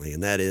recently,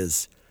 and that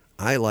is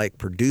I like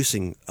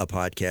producing a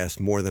podcast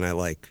more than I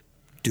like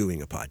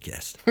doing a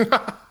podcast.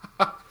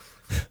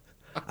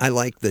 I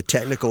like the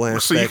technical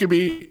aspect. So you could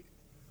be...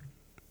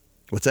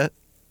 What's that?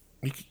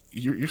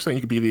 You're saying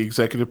you could be the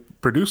executive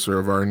producer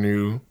of our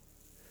new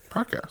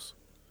podcast.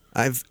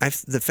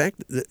 The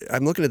fact that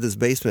I'm looking at this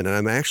basement, and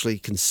I'm actually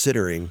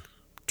considering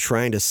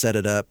trying to set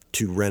it up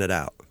to rent it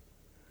out.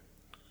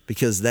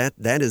 Because that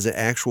is an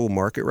actual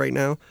market right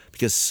now.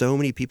 Because so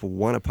many people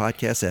want a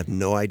podcast that have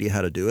no idea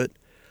how to do it.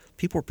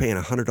 People are paying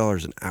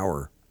 $100 an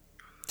hour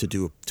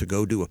to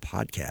go do a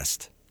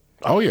podcast.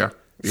 Oh yeah.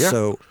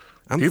 So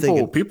I'm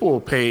thinking people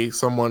will pay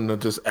someone to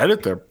just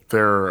edit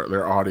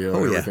their audio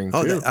and everything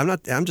too.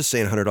 I'm just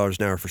saying $100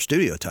 an hour for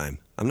studio time.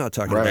 I'm not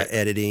talking about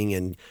editing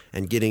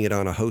and getting it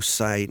on a host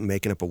site and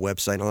making up a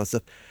website and all that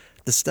stuff.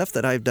 The stuff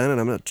that I've done,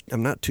 and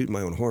I'm not tooting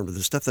my own horn, but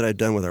the stuff that I've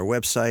done with our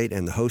website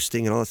and the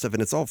hosting and all that stuff,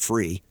 and it's all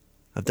free.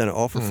 I've done it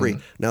all for free.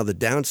 Now, the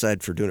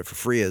downside for doing it for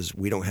free is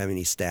we don't have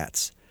any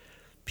stats.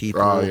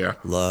 People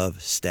love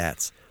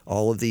stats.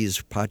 All of these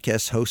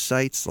podcast host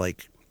sites,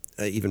 like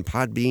even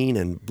Podbean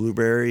and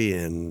Blueberry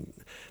and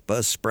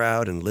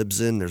Buzzsprout and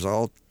Libsyn, there's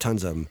all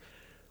tons of them.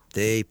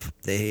 They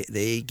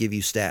give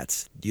you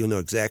stats. You'll know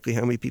exactly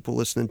how many people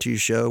listening to your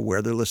show,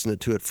 where they're listening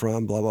to it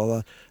from, blah, blah,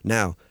 blah.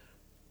 Now,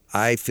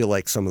 I feel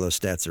like some of those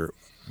stats are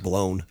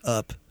blown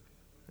up,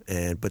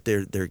 but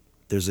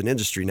there's an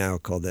industry now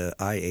called the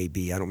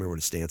IAB. I don't remember what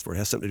it stands for. It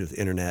has something to do with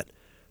internet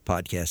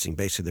podcasting.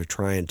 Basically, they're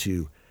trying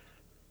to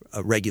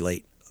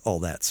regulate all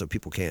that so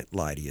people can't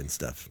lie to you and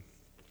stuff.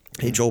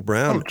 Hey, Joel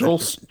Brown. Joel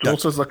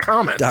says a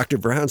comment. Dr.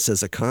 Brown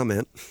says a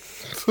comment.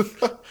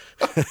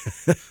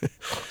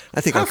 I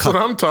think that's what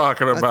I'm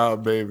talking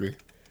about, baby.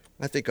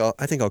 I think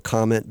I'll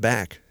comment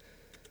back.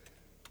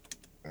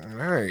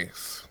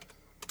 Nice.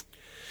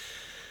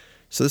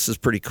 So this is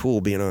pretty cool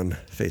being on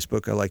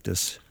Facebook. I like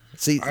this.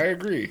 See, I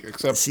agree.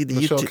 Except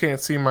Michelle can't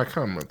see my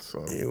comments.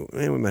 So.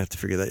 We might have to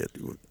figure that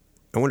out.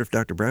 I wonder if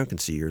Dr. Brown can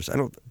see yours. I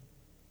don't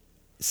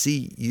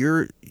see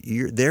you're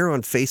there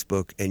on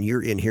Facebook and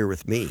you're in here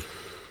with me.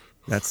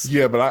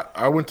 But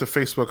I went to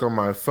Facebook on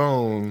my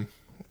phone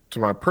to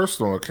my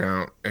personal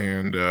account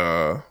and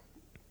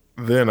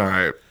then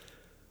I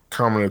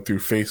commented through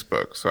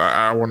Facebook. So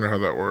I wonder how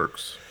that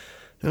works.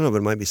 I don't know, but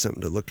it might be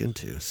something to look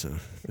into. So,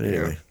 but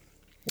anyway.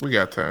 We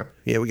got time.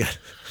 Yeah, we got.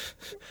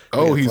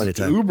 Oh, he's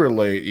uber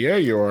late. Yeah,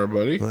 you are,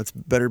 buddy. Well, that's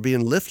better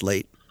being Lyft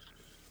late.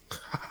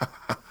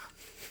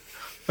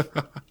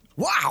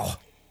 Wow.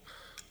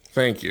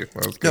 Thank you.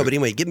 That was good. No, but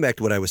anyway, getting back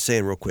to what I was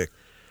saying real quick.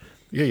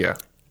 Yeah.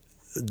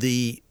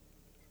 The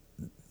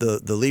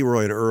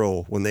Leroy and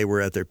Earl, when they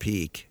were at their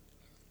peak,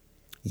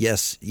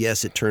 yes,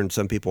 it turned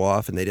some people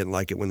off and they didn't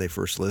like it when they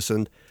first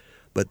listened.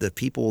 But the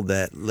people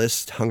that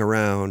hung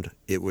around,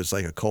 it was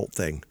like a cult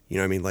thing. You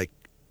know what I mean? Like,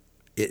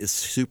 it is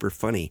super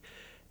funny.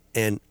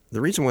 And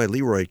the reason why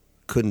Leroy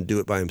couldn't do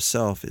it by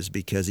himself is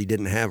because he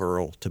didn't have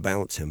Earl to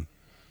balance him.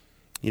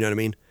 You know what I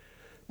mean?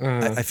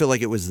 I feel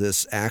like it was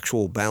this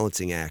actual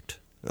balancing act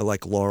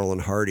like Laurel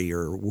and Hardy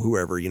or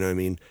whoever, you know what I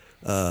mean?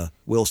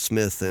 Will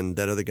Smith and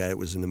that other guy that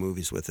was in the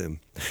movies with him.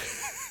 I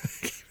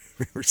can't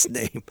remember his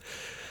name.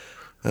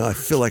 I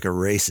feel like a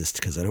racist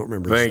because I don't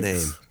remember his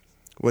name.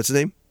 What's his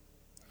name?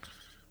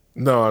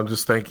 No, I'm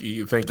just thank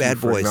you for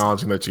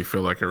acknowledging that you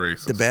feel like a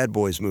racist. The Bad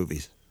Boys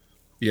movies.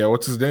 Yeah,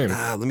 what's his name?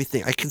 Let me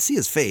think. I can see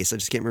his face. I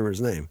just can't remember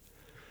his name.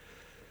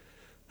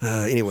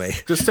 Anyway.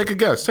 Just take a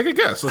guess.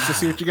 Let's just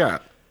see what you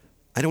got.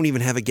 I don't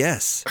even have a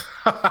guess.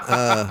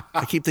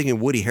 I keep thinking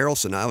Woody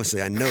Harrelson.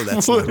 Obviously, I know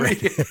that's not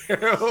right. Woody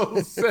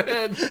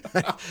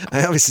Harrelson.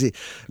 I obviously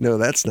know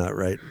that's not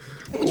right.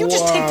 Would you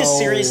just take this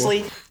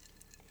seriously?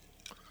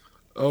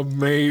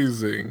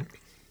 Amazing.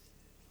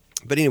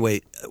 But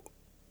anyway,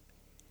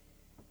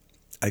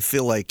 I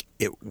feel like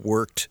it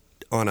worked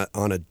on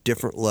a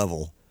different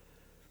level.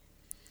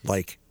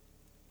 Like,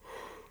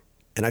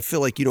 and I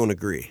feel like you don't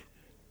agree.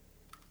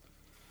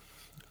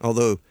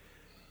 Although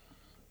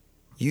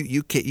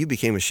you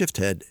became a shift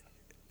head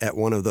at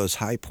one of those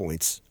high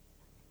points,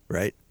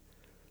 right?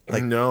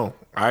 Like, no,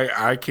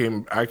 I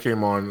came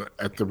on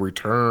at the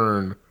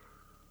return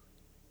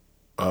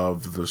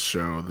of the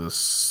show, the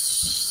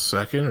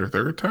second or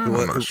third time.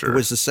 I'm not sure. It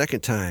was the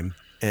second time,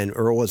 and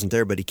Earl wasn't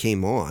there, but he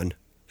came on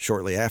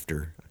shortly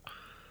after.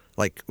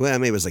 Like, well,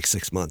 maybe it was like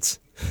 6 months.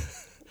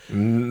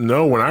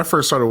 No, when I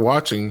first started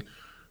watching,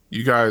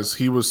 you were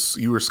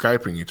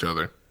Skyping each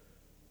other.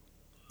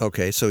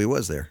 Okay, so he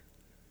was there.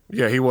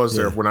 Yeah, he was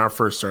there when I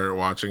first started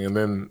watching, and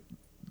then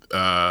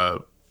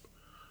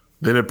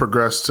it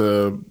progressed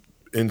to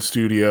in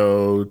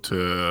studio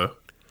to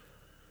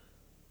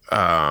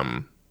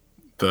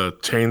the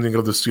changing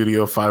of the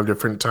studio 5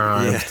 different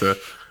times to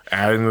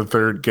adding the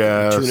third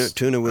guest.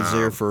 Tuna was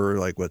there for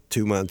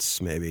 2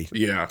 months, maybe.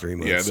 Yeah, 3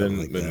 months. Yeah,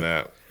 then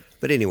that.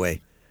 But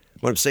anyway,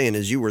 what I'm saying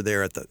is you were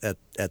there at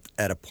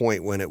a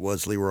point when it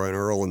was Leroy and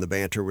Earl, and the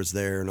banter was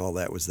there, and all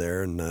that was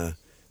there, and I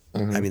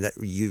mean that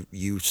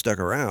you stuck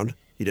around.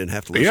 You didn't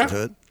have to listen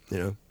to it, you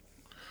know.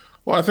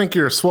 Well, I think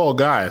you're a swell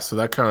guy, so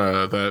that kind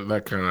of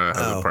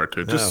has a part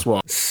to it. Just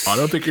swell. I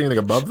don't think you're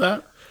anything above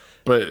that.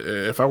 But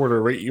if I were to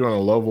rate you on a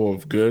level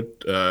of good,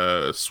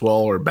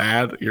 swell or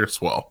bad, you're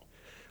swell.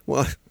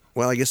 Well,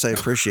 I guess I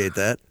appreciate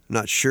that.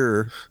 Not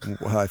sure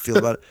how I feel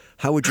about it.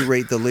 How would you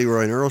rate the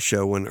Leroy and Earl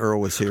show when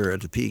Earl was here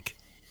at the peak?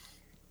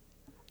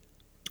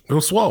 It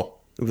was swell.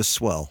 It was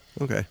swell.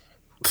 Okay.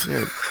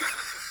 Yeah.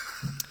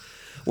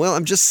 Well,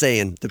 I'm just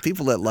saying, the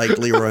people that liked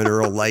Leroy and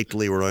Earl liked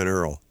Leroy and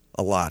Earl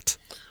a lot.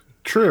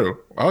 True.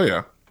 Oh,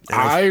 yeah.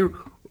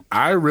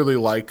 I really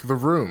like The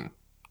Room.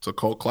 It's a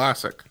cult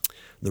classic.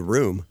 The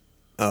Room?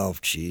 Oh,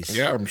 jeez.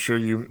 Yeah, I'm sure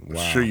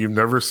you've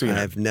never seen it.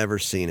 I've never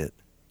seen it.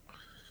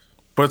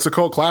 But it's a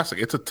cult classic.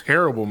 It's a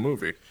terrible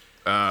movie.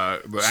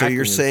 So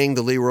you're saying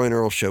the Leroy and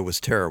Earl show was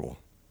terrible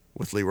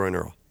with Leroy and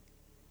Earl?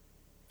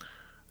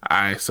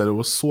 I said it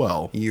was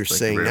swell. You're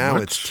saying now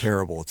it's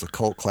terrible. It's a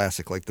cult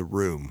classic like The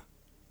Room.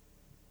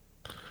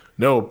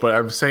 No, but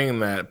I'm saying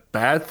that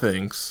bad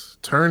things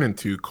turn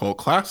into cult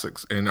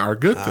classics and are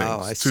good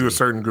things to a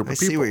certain group of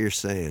people. I see what you're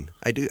saying.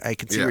 I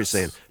can see what you're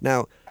saying.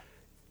 Now,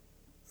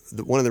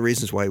 one of the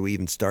reasons why we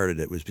even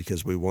started it was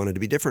because we wanted to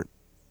be different.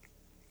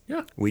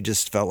 Yeah. We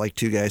just felt like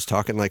two guys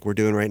talking like we're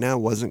doing right now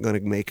wasn't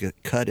going to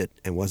cut it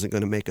and wasn't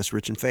going to make us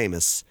rich and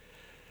famous.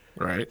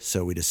 Right.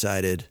 So we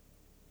decided,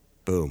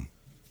 boom,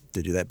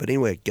 to do that. But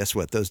anyway, guess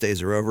what? Those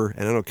days are over,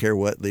 and I don't care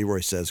what Leroy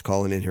says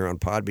calling in here on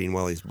Podbean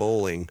while he's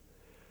bowling.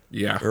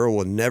 Yeah. Earl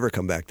will never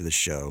come back to the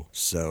show,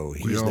 so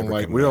he's never coming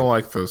back. We don't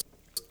like those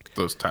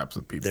types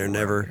of people. They're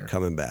never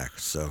coming back,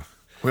 so.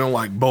 We don't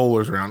like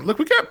bowlers around. Look,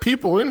 we got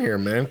people in here,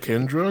 man.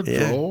 Kendra,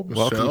 Joel,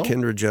 Michelle. Welcome,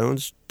 Kendra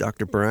Jones,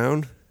 Dr.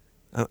 Brown.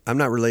 I'm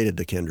not related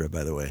to Kendra,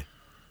 by the way.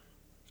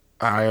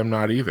 I am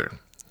not either.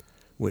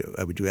 We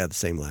do have the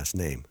same last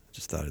name.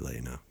 Just thought I'd let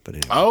you know. But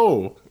anyway.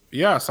 Oh,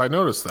 yes, I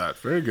noticed that.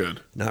 Very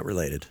good. Not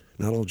related.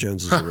 Not all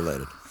Joneses are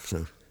related.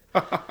 So.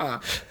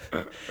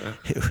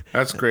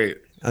 That's great.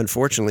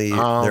 Unfortunately,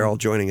 they're all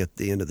joining at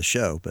the end of the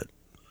show, but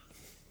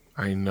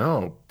I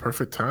know.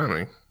 Perfect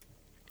timing.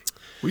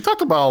 We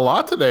talked about a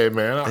lot today,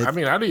 man. I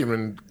mean, I didn't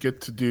even get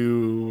to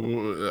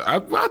do. I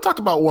talked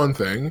about one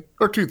thing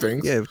or two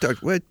things. Yeah,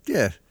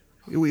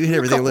 we hit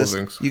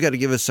everything. You got to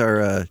give us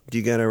our. Do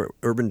you got our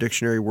Urban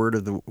Dictionary word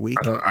of the week?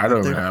 I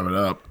don't even have it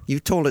up.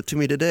 You told it to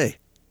me today.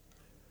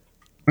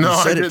 No,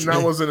 I didn't.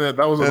 That wasn't it.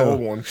 That was an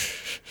old one.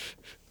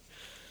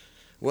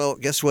 Well,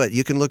 guess what?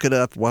 You can look it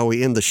up while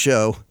we end the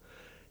show.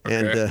 Okay.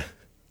 And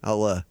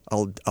I'll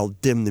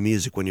dim the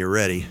music when you're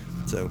ready.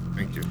 So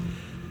thank you.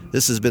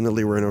 This has been the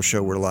Leroy and Earl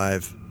Show. We're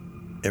live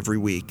every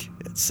week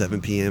at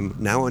 7 p.m.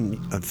 now on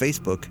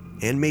Facebook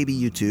and maybe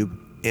YouTube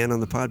and on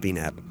the Podbean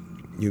app.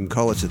 You can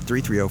call us at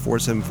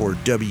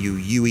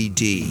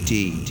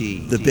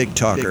 330-474-WUED. The Big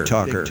Talker.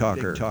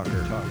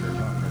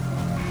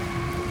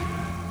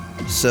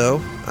 So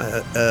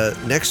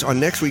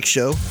next week's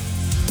show,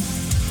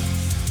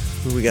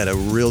 we got a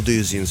real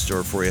doozy in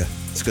store for you.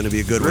 It's going to be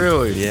a good one.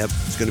 Really? Yep,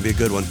 it's going to be a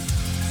good one.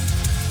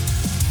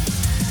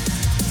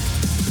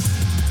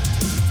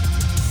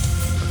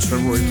 That's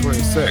February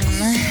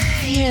 26th.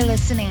 You're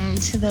listening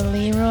to the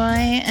Leroy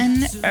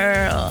and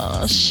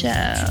Earl Show.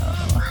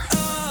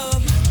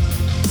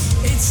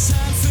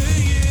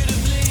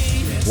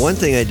 One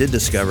thing I did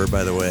discover,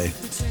 by the way,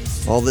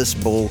 all this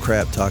bull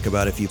crap talk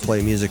about if you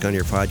play music on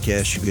your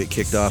podcast, you get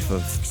kicked off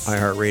of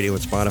iHeartRadio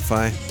and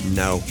Spotify.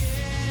 No.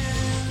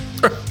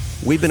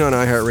 We've been on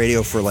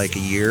iHeartRadio for like a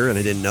year, and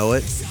I didn't know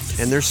it.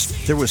 And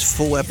there was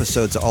full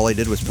episodes. All I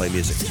did was play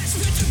music.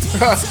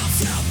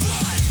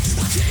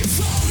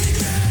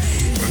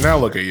 Now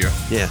look at you.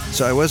 Yeah.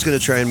 So I was going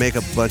to try and make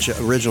a bunch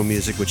of original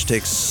music, which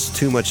takes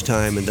too much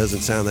time and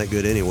doesn't sound that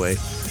good anyway.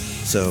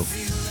 So,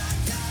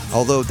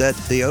 although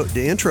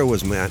the intro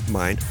was mine,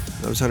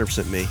 that was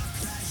 100% me.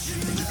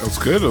 It was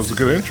good. It was a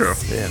good intro.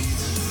 Yeah.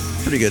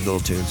 Pretty good little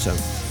tune. So,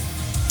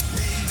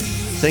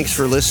 thanks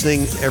for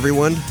listening,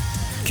 everyone.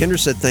 Kendra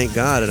said thank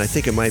God, and I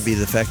think it might be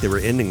the fact that we're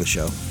ending the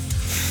show.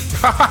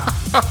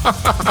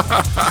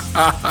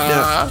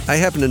 Now, I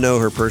happen to know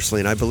her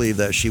personally, and I believe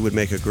that she would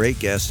make a great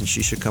guest, and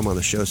she should come on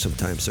the show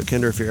sometime. So,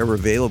 Kendra, if you're ever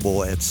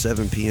available at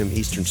 7 p.m.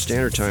 Eastern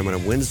Standard Time on a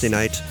Wednesday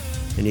night,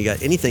 and you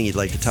got anything you'd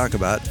like to talk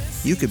about,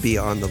 you could be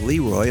on the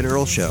Leroy and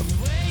Earl Show.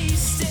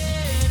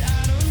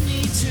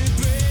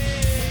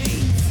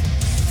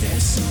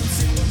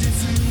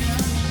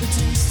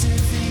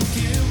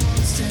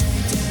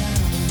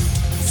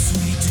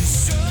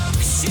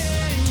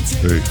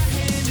 Hey,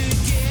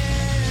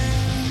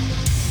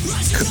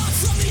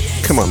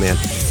 Come on, man.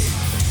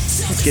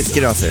 Let's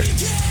get out there.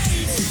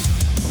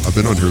 I've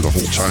been on here the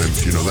whole time.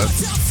 Do you know that?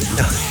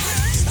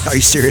 Are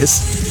you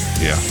serious?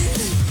 Yeah.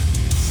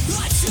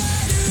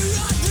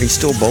 Are you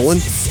still bowling?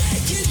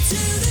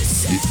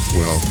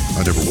 Well,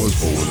 I never was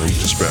bowling. I'm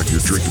just back here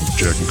drinking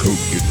Jack and Coke,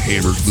 getting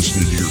hammered,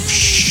 listening to your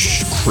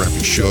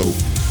crappy show.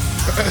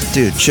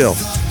 Dude, chill.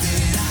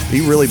 Have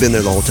you really been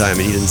there the whole time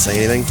and you didn't say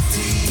anything?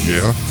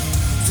 Yeah.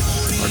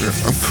 I got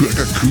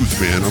couth,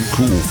 man. I'm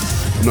cool.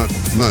 I'm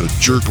not a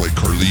jerk like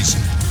Carleeezy.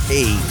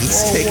 Hey,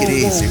 take it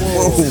easy.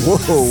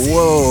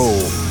 Whoa.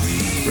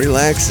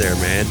 Relax there,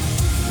 man.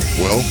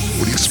 Well,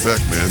 what do you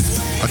expect, man?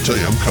 I tell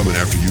you, I'm coming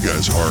after you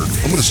guys hard.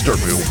 I'm going to start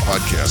my own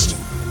podcast.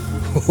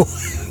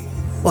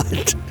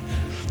 What?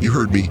 You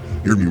heard me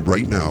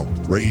right now,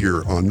 right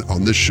here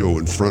on this show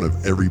in front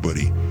of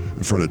everybody,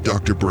 in front of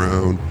Dr.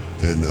 Brown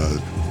and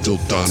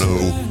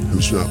Dildano,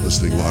 who's not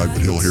listening live,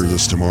 but he'll hear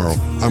this tomorrow.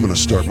 I'm going to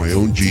start my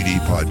own GD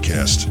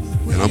podcast,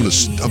 and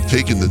I'm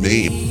taking the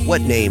name.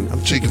 What name?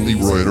 I'm taking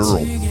Leroy and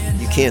Earl.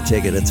 You can't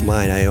take it. It's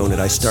mine. I own it.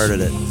 I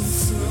started it.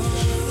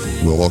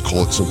 Well, I'll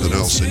call it something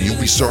else, and you'll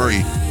be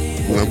sorry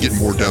when I'm getting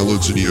more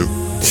downloads than you.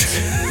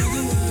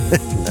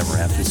 Never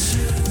happens.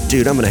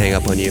 Dude, I'm going to hang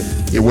up on you.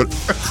 Yeah, what?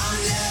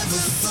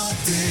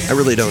 I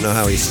really don't know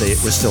how he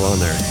was still on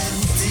there.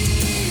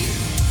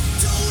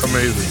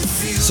 Amazing.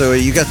 So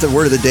you got the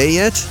word of the day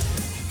yet?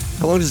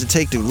 How long does it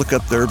take to look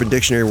up the Urban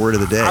Dictionary word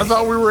of the day? I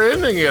thought we were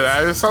ending it.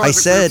 I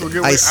said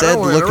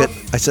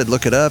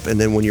look it up, and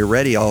then when you're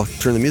ready, I'll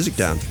turn the music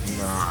down.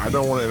 Nah, I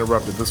don't want to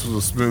interrupt it. This was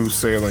a smooth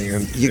sailing.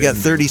 You got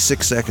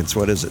 36 seconds.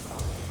 What is it?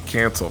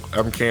 Cancel.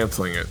 I'm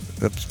canceling it.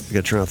 Oops, you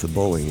got to turn off the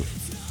bowling.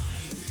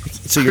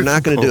 So you're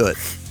not going to do it.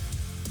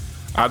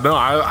 I know.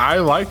 I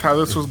liked how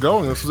this was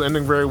going. This was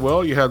ending very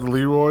well. You had the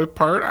Leroy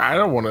part.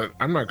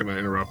 I'm not going to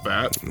interrupt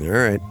that. All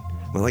right.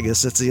 Well, I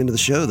guess that's the end of the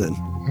show then.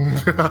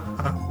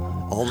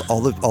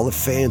 all the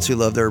fans who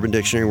love the Urban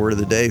Dictionary word of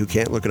the day who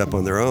can't look it up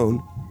on their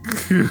own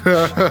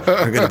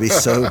are going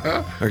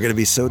to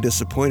be so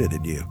disappointed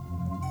in you.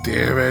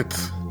 Damn it.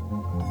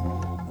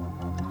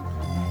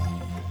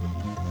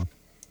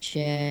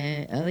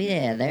 Oh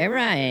yeah, there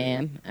I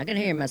am. I can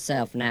hear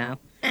myself now.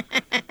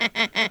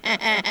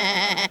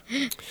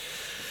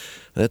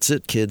 That's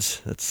it,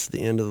 kids. That's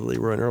the end of the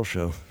Leroy and Earl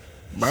Show.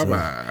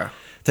 Bye-bye. So,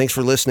 thanks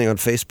for listening on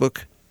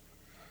Facebook.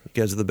 You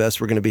guys are the best.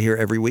 We're going to be here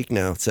every week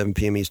now at 7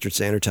 p.m. Eastern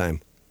Standard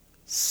Time.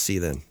 See you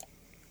then.